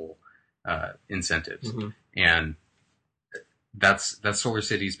available incentives. And that's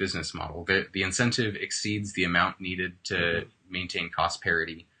SolarCity's business model. The incentive exceeds the amount needed to maintain cost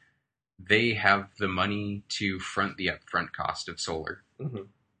parity. They have the money to front the upfront cost of solar,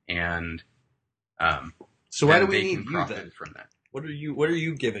 and so why do we need you profit then? From that? What are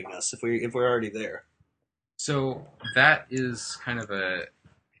you giving us if we're already there? So that is kind of I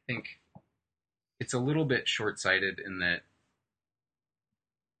think it's a little bit short-sighted in that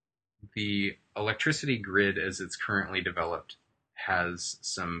the electricity grid as it's currently developed has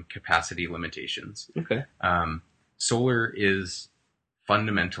some capacity limitations. Okay. Solar is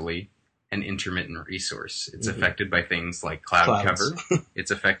fundamentally an intermittent resource. It's affected by things like cloud cover.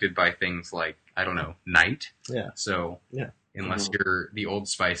 It's affected by things like, I don't know, night. Yeah. So unless you're the Old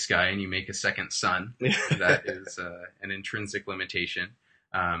Spice guy and you make a second sun, that is an intrinsic limitation.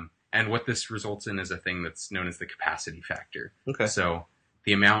 And what this results in is a thing that's known as the capacity factor. Okay. So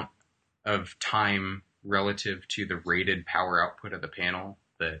the amount of time relative to the rated power output of the panel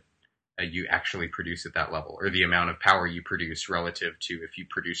that you actually produce at that level, or the amount of power you produce relative to if you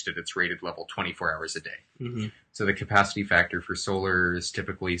produced at its rated level 24 hours a day. So the capacity factor for solar is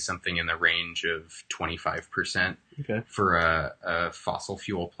typically something in the range of 25%. Okay. For a fossil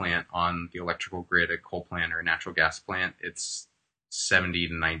fuel plant on the electrical grid, a coal plant or a natural gas plant, it's 70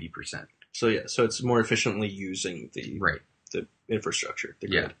 to 90%. So so it's more efficiently using the infrastructure, the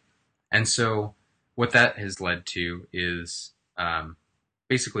grid. And so what that has led to is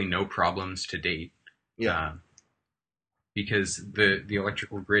basically no problems to date. Because the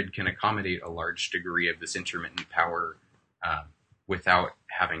electrical grid can accommodate a large degree of this intermittent power without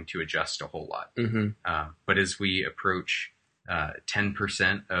having to adjust a whole lot. But as we approach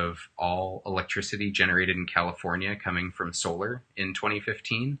 10% of all electricity generated in California coming from solar in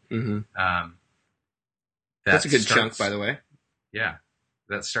 2015, that's a good chunk, by the way. Yeah.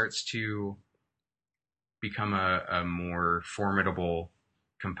 That starts to become a more formidable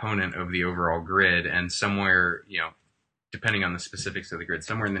component of the overall grid, and somewhere, depending on the specifics of the grid,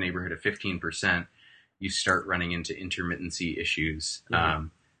 somewhere in the neighborhood of 15%, you start running into intermittency issues,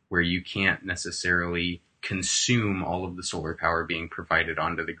 where you can't necessarily consume all of the solar power being provided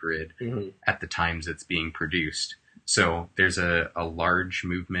onto the grid at the times it's being produced. So there's a large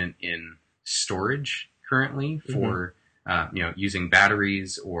movement in storage currently for using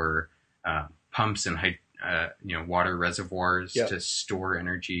batteries or pumps and water reservoirs to store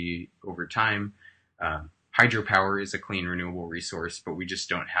energy over time. Hydropower is a clean, renewable resource, but we just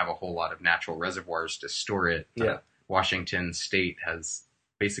don't have a whole lot of natural reservoirs to store it. Washington State has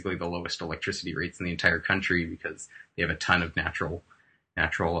basically the lowest electricity rates in the entire country because they have a ton of natural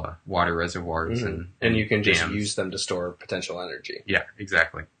water reservoirs and you can dams. Just use them to store potential energy. Yeah,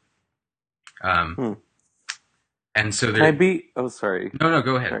 exactly. And so can I be? Oh, sorry. No,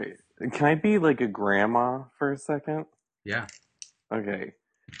 go ahead. Sorry. Can I be like a grandma for a second? Yeah. Okay.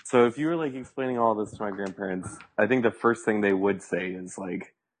 So if you were like explaining all this to my grandparents, I think the first thing they would say is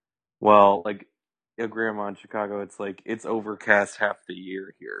like, well, like a grandma in Chicago, it's like it's overcast half the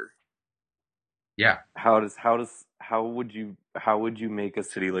year here. Yeah. How would you make a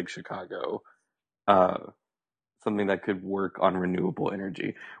city like Chicago something that could work on renewable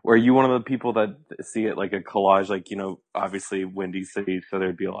energy? Or are you one of the people that see it like a collage, like, obviously windy city, so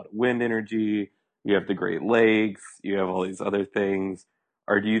there'd be a lot of wind energy, you have the Great Lakes, you have all these other things.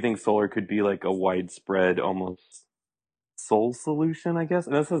 Or do you think solar could be like a widespread, almost sole solution, I guess?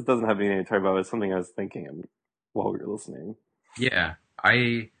 And this doesn't have anything to talk about, it's something I was thinking while we were listening. Yeah,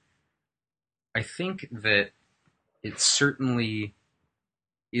 I think that it certainly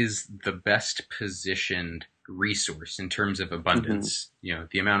is the best positioned resource in terms of abundance. You know,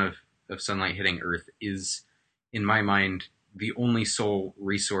 the amount of sunlight hitting Earth is, in my mind, the only sole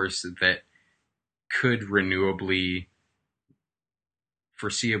resource that could foreseeably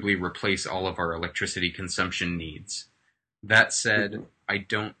replace all of our electricity consumption needs. That said, I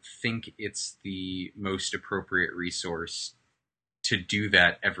don't think it's the most appropriate resource to do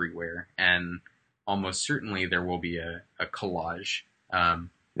that everywhere, and almost certainly there will be a collage.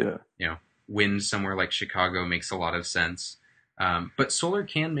 You know, wind somewhere like Chicago makes a lot of sense, but solar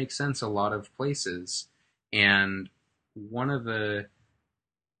can make sense a lot of places, and one of the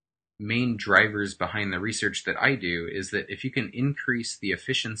main drivers behind the research that I do is that if you can increase the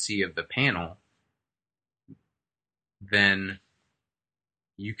efficiency of the panel, then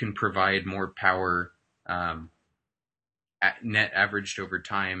you can provide more power net averaged over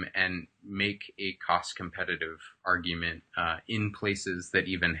time and make a cost competitive argument in places that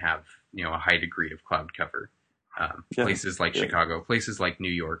even have, you know, a high degree of cloud cover. Places like Chicago, places like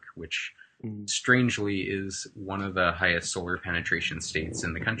New York, which strangely is one of the highest solar penetration states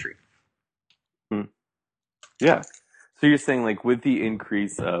in the country. Yeah. So you're saying, like, with the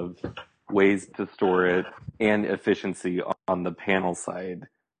increase of ways to store it and efficiency on the panel side,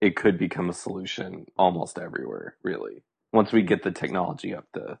 it could become a solution almost everywhere, really, once we get the technology up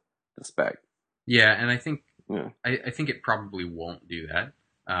to spec. Yeah, and I think I think it probably won't do that.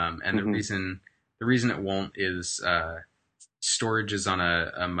 And the reason it won't is storage is on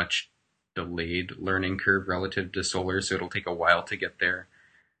a much delayed learning curve relative to solar, so it'll take a while to get there.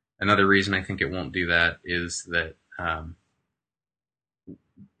 Another reason I think it won't do that is that,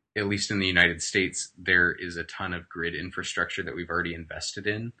 at least in the United States, there is a ton of grid infrastructure that we've already invested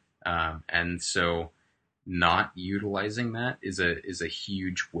in. And so not utilizing that is a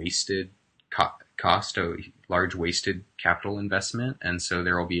huge wasted cost, a large wasted capital investment. And so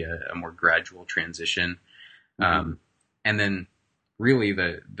there will be a more gradual transition. And then really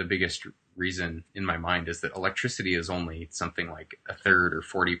the biggest reason in my mind is that electricity is only something like a third or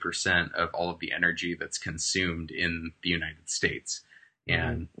 40% of all of the energy that's consumed in the United States.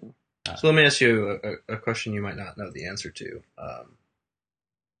 And so let me ask you a question you might not know the answer to.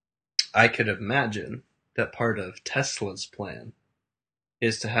 I could imagine that part of Tesla's plan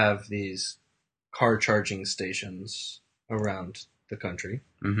is to have these car charging stations around the country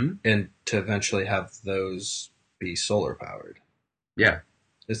and to eventually have those be solar powered. Yeah.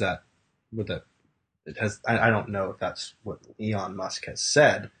 I don't know if that's what Elon Musk has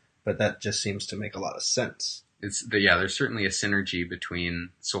said, but that just seems to make a lot of sense. There's certainly a synergy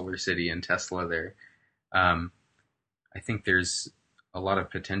between Solar City and Tesla there. I think there's a lot of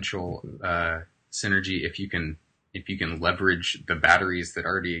potential synergy if you can leverage the batteries that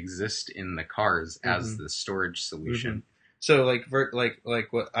already exist in the cars as the storage solution. So like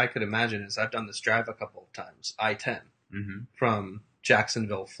what I could imagine is I've done this drive a couple of times, I-10 from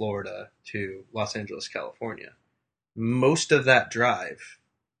Jacksonville, Florida to Los Angeles, California. Most of that drive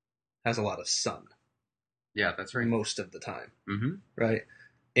has a lot of sun. Yeah, that's right. Most of the time. Right?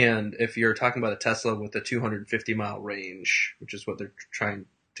 And if you're talking about a Tesla with a 250-mile range, which is what they're trying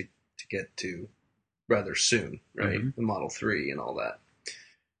to get to rather soon, right? The Model 3 and all that.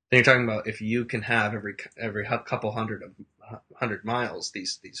 Then you're talking about if you can have every couple hundred miles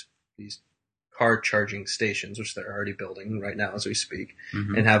these car charging stations, which they're already building right now as we speak,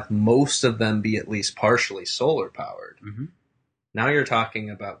 and have most of them be at least partially solar powered. Now you're talking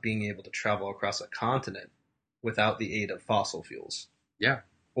about being able to travel across a continent without the aid of fossil fuels. Yeah.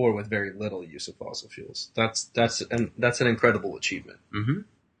 Or with very little use of fossil fuels. That's an incredible achievement.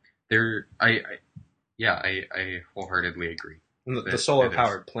 I wholeheartedly agree. And the solar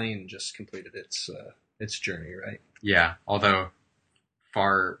powered plane just completed its journey, right? Yeah, although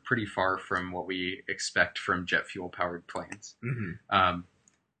pretty far from what we expect from jet fuel powered planes.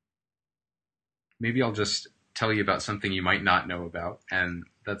 Maybe I'll just tell you about something you might not know about, and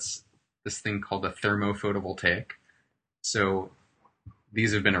that's this thing called a thermophotovoltaic. So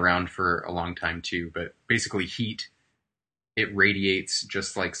these have been around for a long time too, but basically heat, it radiates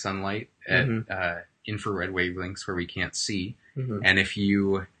just like sunlight at infrared wavelengths where we can't see. And if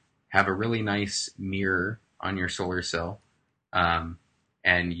you have a really nice mirror on your solar cell,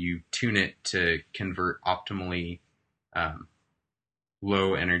 and you tune it to convert optimally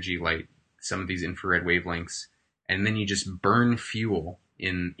low energy light, some of these infrared wavelengths, and then you just burn fuel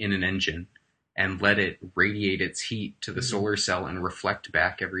in an engine and let it radiate its heat to the solar cell and reflect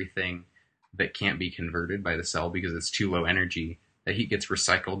back everything that can't be converted by the cell because it's too low energy. The heat gets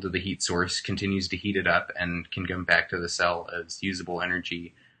recycled to the heat source, continues to heat it up, and can come back to the cell as usable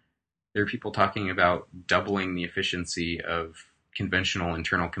energy. There are people talking about doubling the efficiency of conventional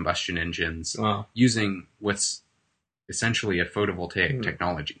internal combustion engines Wow. using what's essentially a photovoltaic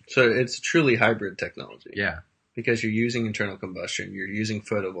technology. So it's truly hybrid technology. Yeah. Because you're using internal combustion, you're using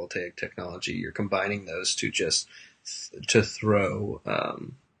photovoltaic technology, you're combining those to throw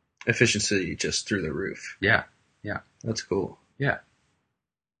efficiency just through the roof. Yeah. That's cool. Yeah.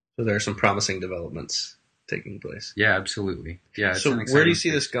 So there are some promising developments taking place. Yeah, absolutely. Yeah. So where do you see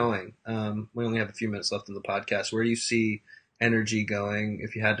this going? We only have a few minutes left in the podcast. Where do you see energy going?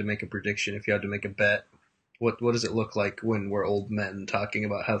 If you had to make a prediction, if you had to make a bet, what does it look like when we're old men talking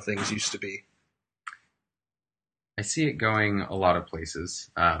about how things used to be? I see it going a lot of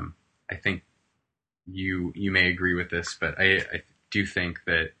places. I think you may agree with this, but I do think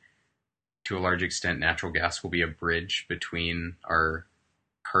that to a large extent, natural gas will be a bridge between our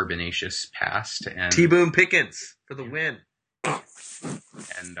carbonaceous past and T-Boom Pickens for the win.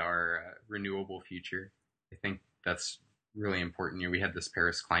 And our renewable future. I think that's really important. We had this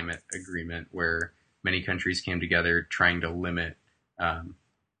Paris Climate Agreement where many countries came together trying to limit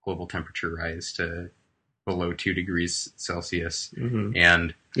global temperature rise to below 2 degrees Celsius. Mm-hmm.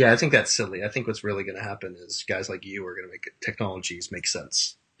 And yeah, I think that's silly. I think what's really going to happen is guys like you are going to make technologies make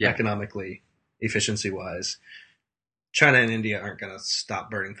sense economically, efficiency-wise. China and India aren't going to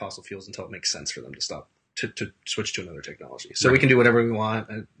stop burning fossil fuels until it makes sense for them to stop to switch to another technology. So we can do whatever we want.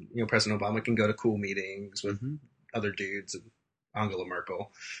 And, President Obama can go to cool meetings with other dudes and Angela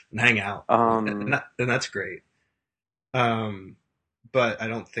Merkel and hang out, and that's great. But I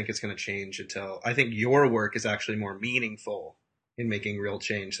don't think it's going to change until I think your work is actually more meaningful in making real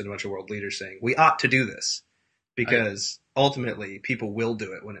change than a bunch of world leaders saying we ought to do this, because ultimately people will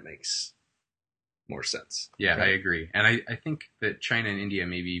do it when it makes more sense. Yeah, right? I agree. And I think that China and India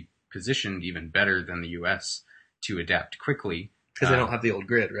may be positioned even better than the U.S. to adapt quickly. Because they don't have the old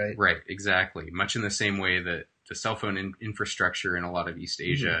grid, right? Right, exactly. Much in the same way that the cell phone infrastructure in a lot of East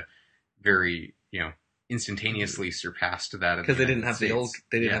Asia very, instantaneously surpassed that of because the they didn't have the old.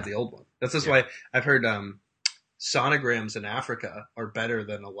 They didn't have the old one. That's just why I've heard sonograms in Africa are better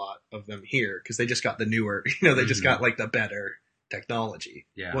than a lot of them here because they just got the newer. They just got like the better technology.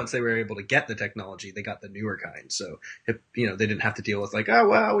 Yeah. Once they were able to get the technology, they got the newer kind. So if, they didn't have to deal with like, oh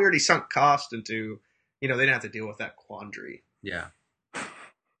well, we already sunk cost into. They didn't have to deal with that quandary. Yeah.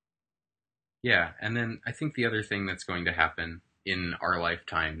 Yeah, and then I think the other thing that's going to happen in our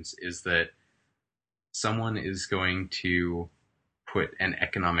lifetimes is that someone is going to put an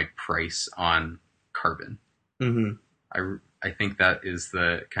economic price on carbon. Mm-hmm. I think that is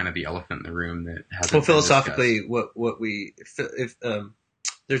the kind of the elephant in the room that hasn't. Well, philosophically, if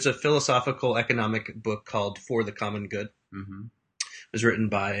there's a philosophical economic book called For the Common Good. Mm-hmm. It was written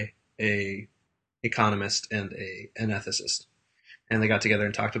by a economist and an ethicist. And they got together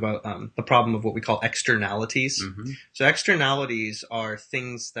and talked about the problem of what we call externalities. Mm-hmm. So externalities are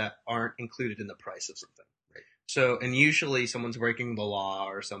things that aren't included in the price of something. Right. So, and usually someone's breaking the law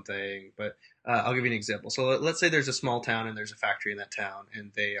or something, but I'll give you an example. So let's say there's a small town and there's a factory in that town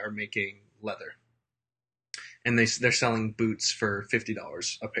and they are making leather. And they're selling boots for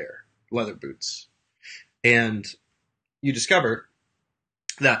 $50 a pair, leather boots. And you discover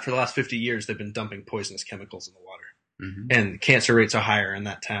that for the last 50 years, they've been dumping poisonous chemicals in the water. Mm-hmm. And cancer rates are higher in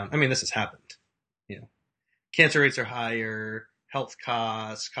that town. I mean, this has happened. Cancer rates are higher, health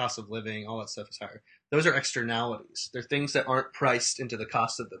costs, cost of living, all that stuff is higher. Those are externalities. They're things that aren't priced into the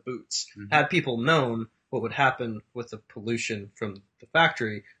cost of the boots. Mm-hmm. Had people known what would happen with the pollution from the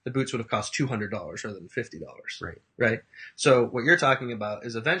factory, the boots would have cost $200 rather than $50. Right. So what you're talking about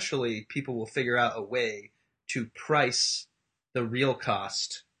is eventually people will figure out a way to price the real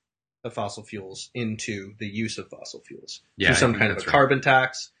cost of fossil fuels into the use of fossil fuels. Yeah, through some kind of a carbon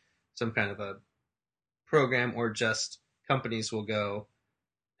tax, some kind of a program, or just companies will go,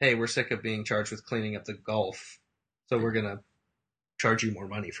 hey, we're sick of being charged with cleaning up the Gulf, so we're going to charge you more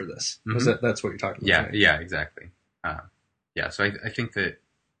money for this. Mm-hmm. That's what you're talking about. Right? Yeah, exactly. So I think that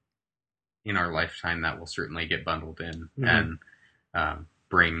in our lifetime that will certainly get bundled in and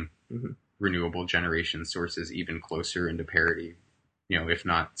bring renewable generation sources even closer into parity, if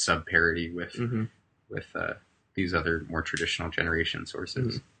not sub-parity with these other more traditional generation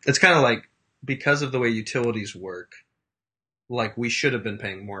sources. Mm-hmm. It's kind of like, because of the way utilities work, like we should have been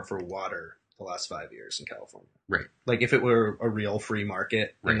paying more for water the last 5 years in California. Right. Like if it were a real free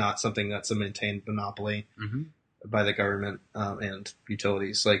market and not something that's a maintained monopoly by the government and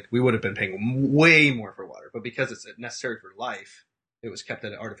utilities, like we would have been paying way more for water. But because it's necessary for life, it was kept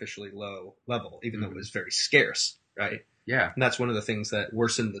at an artificially low level, even though it was very scarce, right? Yeah. And that's one of the things that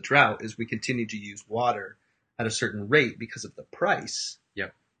worsened the drought is we continue to use water at a certain rate because of the price.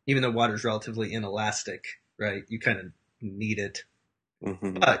 Yep. Even though water is relatively inelastic, right? You kind of need it.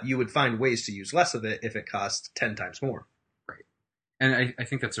 Mm-hmm. But you would find ways to use less of it if it costs 10 times more. Right. And I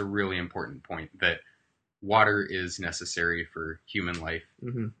think that's a really important point, that water is necessary for human life.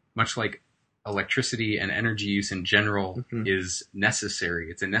 Mm-hmm. Much like electricity and energy use in general is necessary.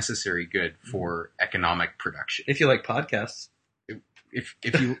 It's a necessary good for economic production. If you like podcasts.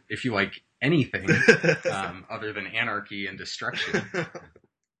 If you like anything other than anarchy and destruction,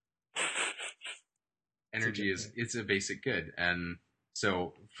 energy it's a basic good. And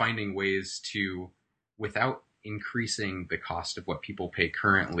so finding ways to, without increasing the cost of what people pay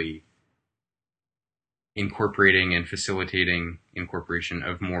currently, incorporating and facilitating incorporation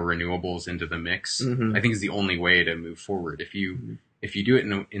of more renewables into the mix, I think is the only way to move forward. If you do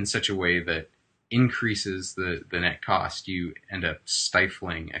it in such a way that increases the net cost, you end up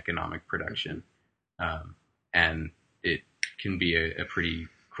stifling economic production, and it can be a pretty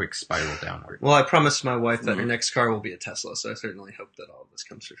quick spiral downward. Well, I promised my wife that her next car will be a Tesla, so I certainly hope that all of this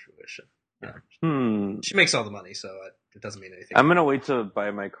comes to fruition. She makes all the money, so it doesn't mean anything. I'm gonna wait to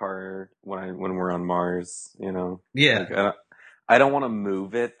buy my car when we're on Mars. You know. Yeah. Like, I don't want to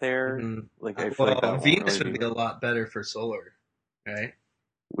move it there. Like I feel like that Venus really would be a lot better for solar, right?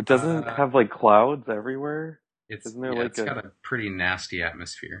 It doesn't have like clouds everywhere. It's got a pretty nasty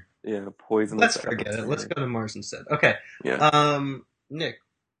atmosphere. Yeah, poisonous. Let's forget it. Let's go to Mars instead. Okay. Yeah. Nick,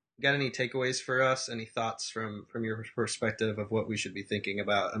 got any takeaways for us? Any thoughts from your perspective of what we should be thinking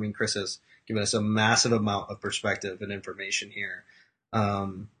about? I mean, Chris has given us a massive amount of perspective and information here.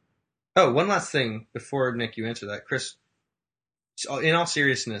 One last thing before, Nick, you answer that. Chris, in all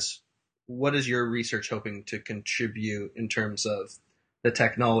seriousness, what is your research hoping to contribute in terms of the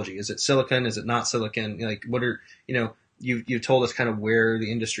technology? Is it silicon? Is it not silicon? Like, what are, you've told us kind of where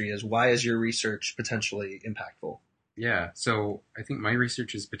the industry is. Why is your research potentially impactful? Yeah, so I think my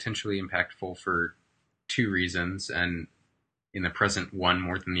research is potentially impactful for two reasons, and in the present, one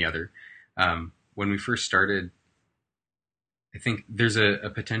more than the other. When we first started, I think there's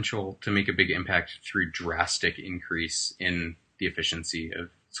a potential to make a big impact through drastic increase in the efficiency of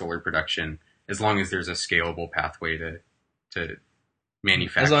solar production, as long as there's a scalable pathway to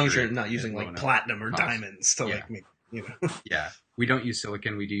manufacture. As long as you're not using like platinum or diamonds to make, Yeah. We don't use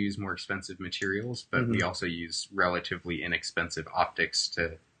silicon. We do use more expensive materials, but we also use relatively inexpensive optics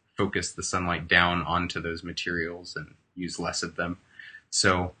to focus the sunlight down onto those materials and use less of them.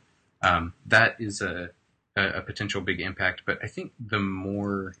 So that is a potential big impact. But I think the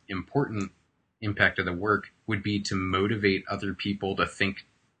more important impact of the work would be to motivate other people to think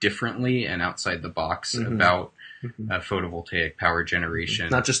differently and outside the box about photovoltaic power generation.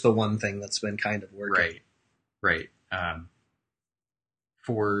 Not just the one thing that's been kind of working. Right.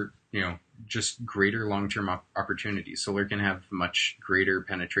 For, just greater long-term opportunities. Solar can have much greater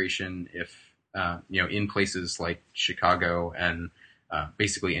penetration if, in places like Chicago and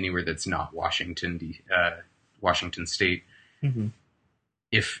basically anywhere that's not Washington State,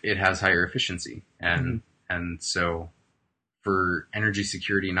 if it has higher efficiency. And so for energy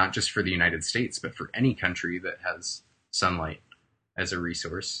security, not just for the United States, but for any country that has sunlight as a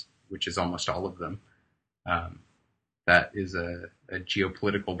resource, which is almost all of them, that is a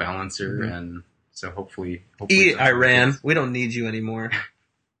geopolitical balancer, and so hopefully Iran, we don't need you anymore.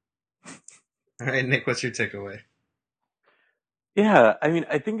 All right, Nick, what's your takeaway? Yeah, I mean,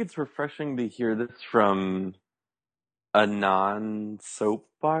 I think it's refreshing to hear this from a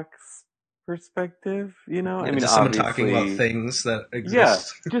non-soapbox perspective, I mean, just someone talking about things that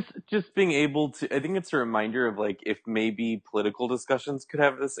exist. Yeah, just being able to, I think it's a reminder of like, if maybe political discussions could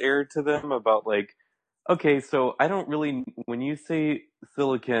have this air to them about like, okay, so I don't really, when you say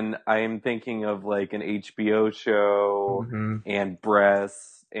silicon, I am thinking of like an HBO show and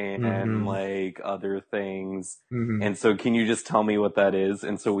breasts and like other things. And so can you just tell me what that is?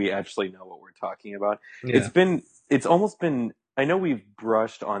 And so we actually know what we're talking about. Yeah. It's almost been, I know we've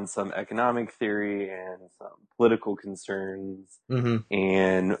brushed on some economic theory and some political concerns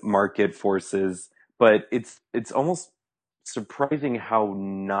and market forces, but it's almost surprising how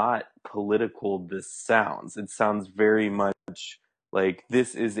not political this sounds. It sounds very much like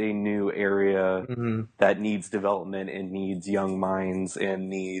this is a new area that needs development and needs young minds and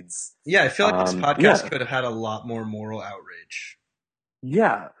needs... Yeah, I feel like this podcast could have had a lot more moral outrage.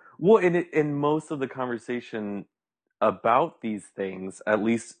 Yeah. Well, in most of the conversation about these things, at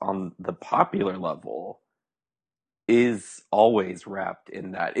least on the popular level, is always wrapped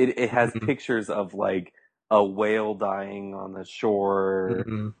in that. It has pictures of like a whale dying on the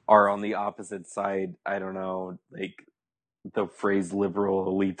shore, or on the opposite side, I don't know, like the phrase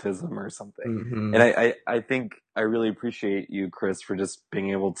liberal elitism or something. And I think I really appreciate you, Chris, for just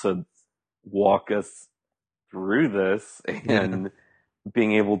being able to walk us through this and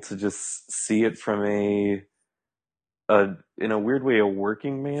being able to just see it from in a weird way, a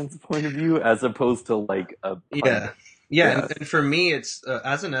working man's point of view, as opposed to like a pundit. And for me, it's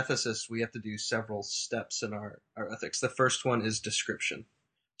as an ethicist, we have to do several steps in our ethics. The first one is description.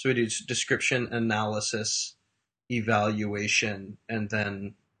 So we do description, analysis, evaluation, and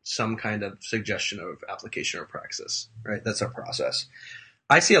then some kind of suggestion of application or praxis, right? That's our process.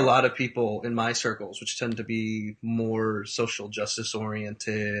 I see a lot of people in my circles, which tend to be more social justice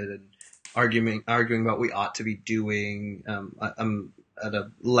oriented and arguing about what we ought to be doing. I'm at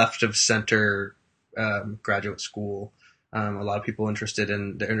a left of center graduate school. A lot of people interested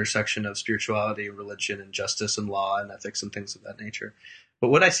in the intersection of spirituality, religion, and justice and law and ethics and things of that nature. But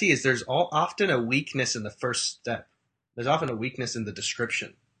what I see is there's often a weakness in the first step. There's often a weakness in the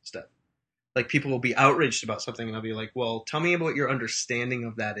description step. Like people will be outraged about something and I'll be like, well, tell me about what your understanding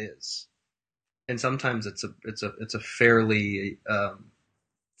of that is. And sometimes it's a fairly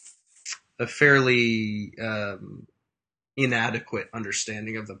inadequate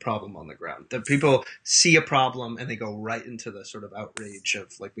understanding of the problem on the ground. That people see a problem and they go right into the sort of outrage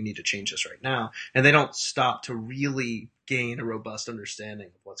of like, we need to change this right now. And they don't stop to really gain a robust understanding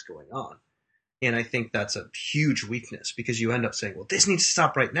of what's going on. And I think that's a huge weakness because you end up saying, well, this needs to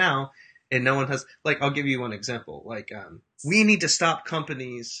stop right now. And no one has, like, I'll give you one example. Like, we need to stop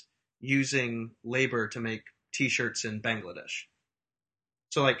companies using labor to make t-shirts in Bangladesh.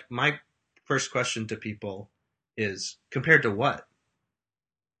 So like my first question to people is, compared to what?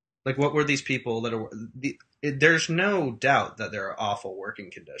 Like, what were these people that are... there's no doubt that there are awful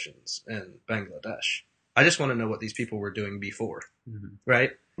working conditions in Bangladesh. I just want to know what these people were doing before,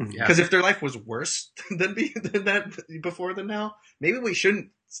 right? Because if their life was worse than that before than now, maybe we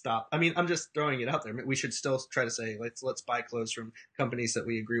shouldn't stop. I mean, I'm just throwing it out there. We should still try to say, let's buy clothes from companies that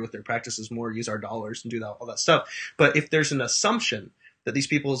we agree with their practices more, use our dollars and do all that stuff. But if there's an assumption that these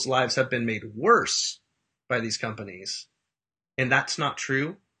people's lives have been made worse by these companies, and that's not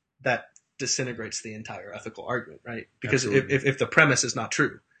true, that disintegrates the entire ethical argument, right? Because if the premise is not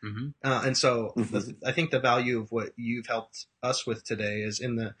true. And so I think the value of what you've helped us with today is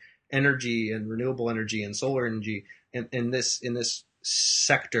in the energy and renewable energy and solar energy. In this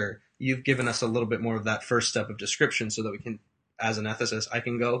sector, you've given us a little bit more of that first step of description so that we can, as an ethicist, I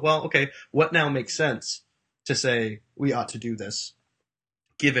can go, well, okay, what now makes sense to say we ought to do this,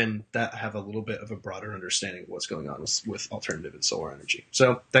 given that I have a little bit of a broader understanding of what's going on with alternative and solar energy.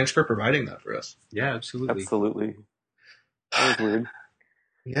 So thanks for providing that for us. Yeah, absolutely. Absolutely. That was weird.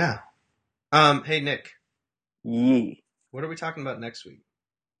 Yeah. Hey, Nick. Yee. What are we talking about next week?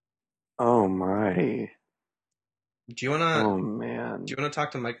 Oh, my. Do you want to... Oh, man. Do you want to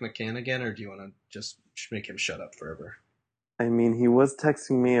talk to Mike McCann again, or do you want to just make him shut up forever? I mean, he was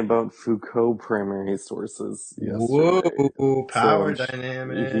texting me about Foucault primary sources yesterday. Whoa, power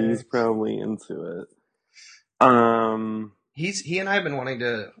dynamics. He's probably into it. He and I have been wanting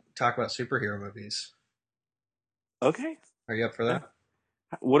to talk about superhero movies. Okay. Are you up for that?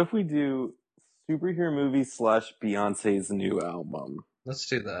 What if we do superhero movie / Beyonce's new album? Let's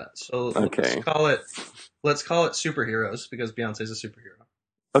do that. So okay. let's call it superheroes because Beyonce's a superhero.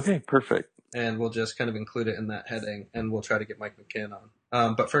 Okay, perfect. And we'll just kind of include it in that heading, and we'll try to get Mike McCann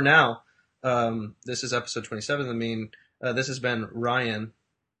on. But for now, this is episode 27. I mean, this has been Ryan.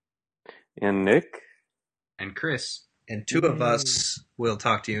 And Nick. And Chris. And two of us will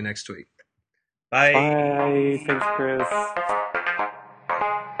talk to you next week. Bye. Bye. Thanks, Chris.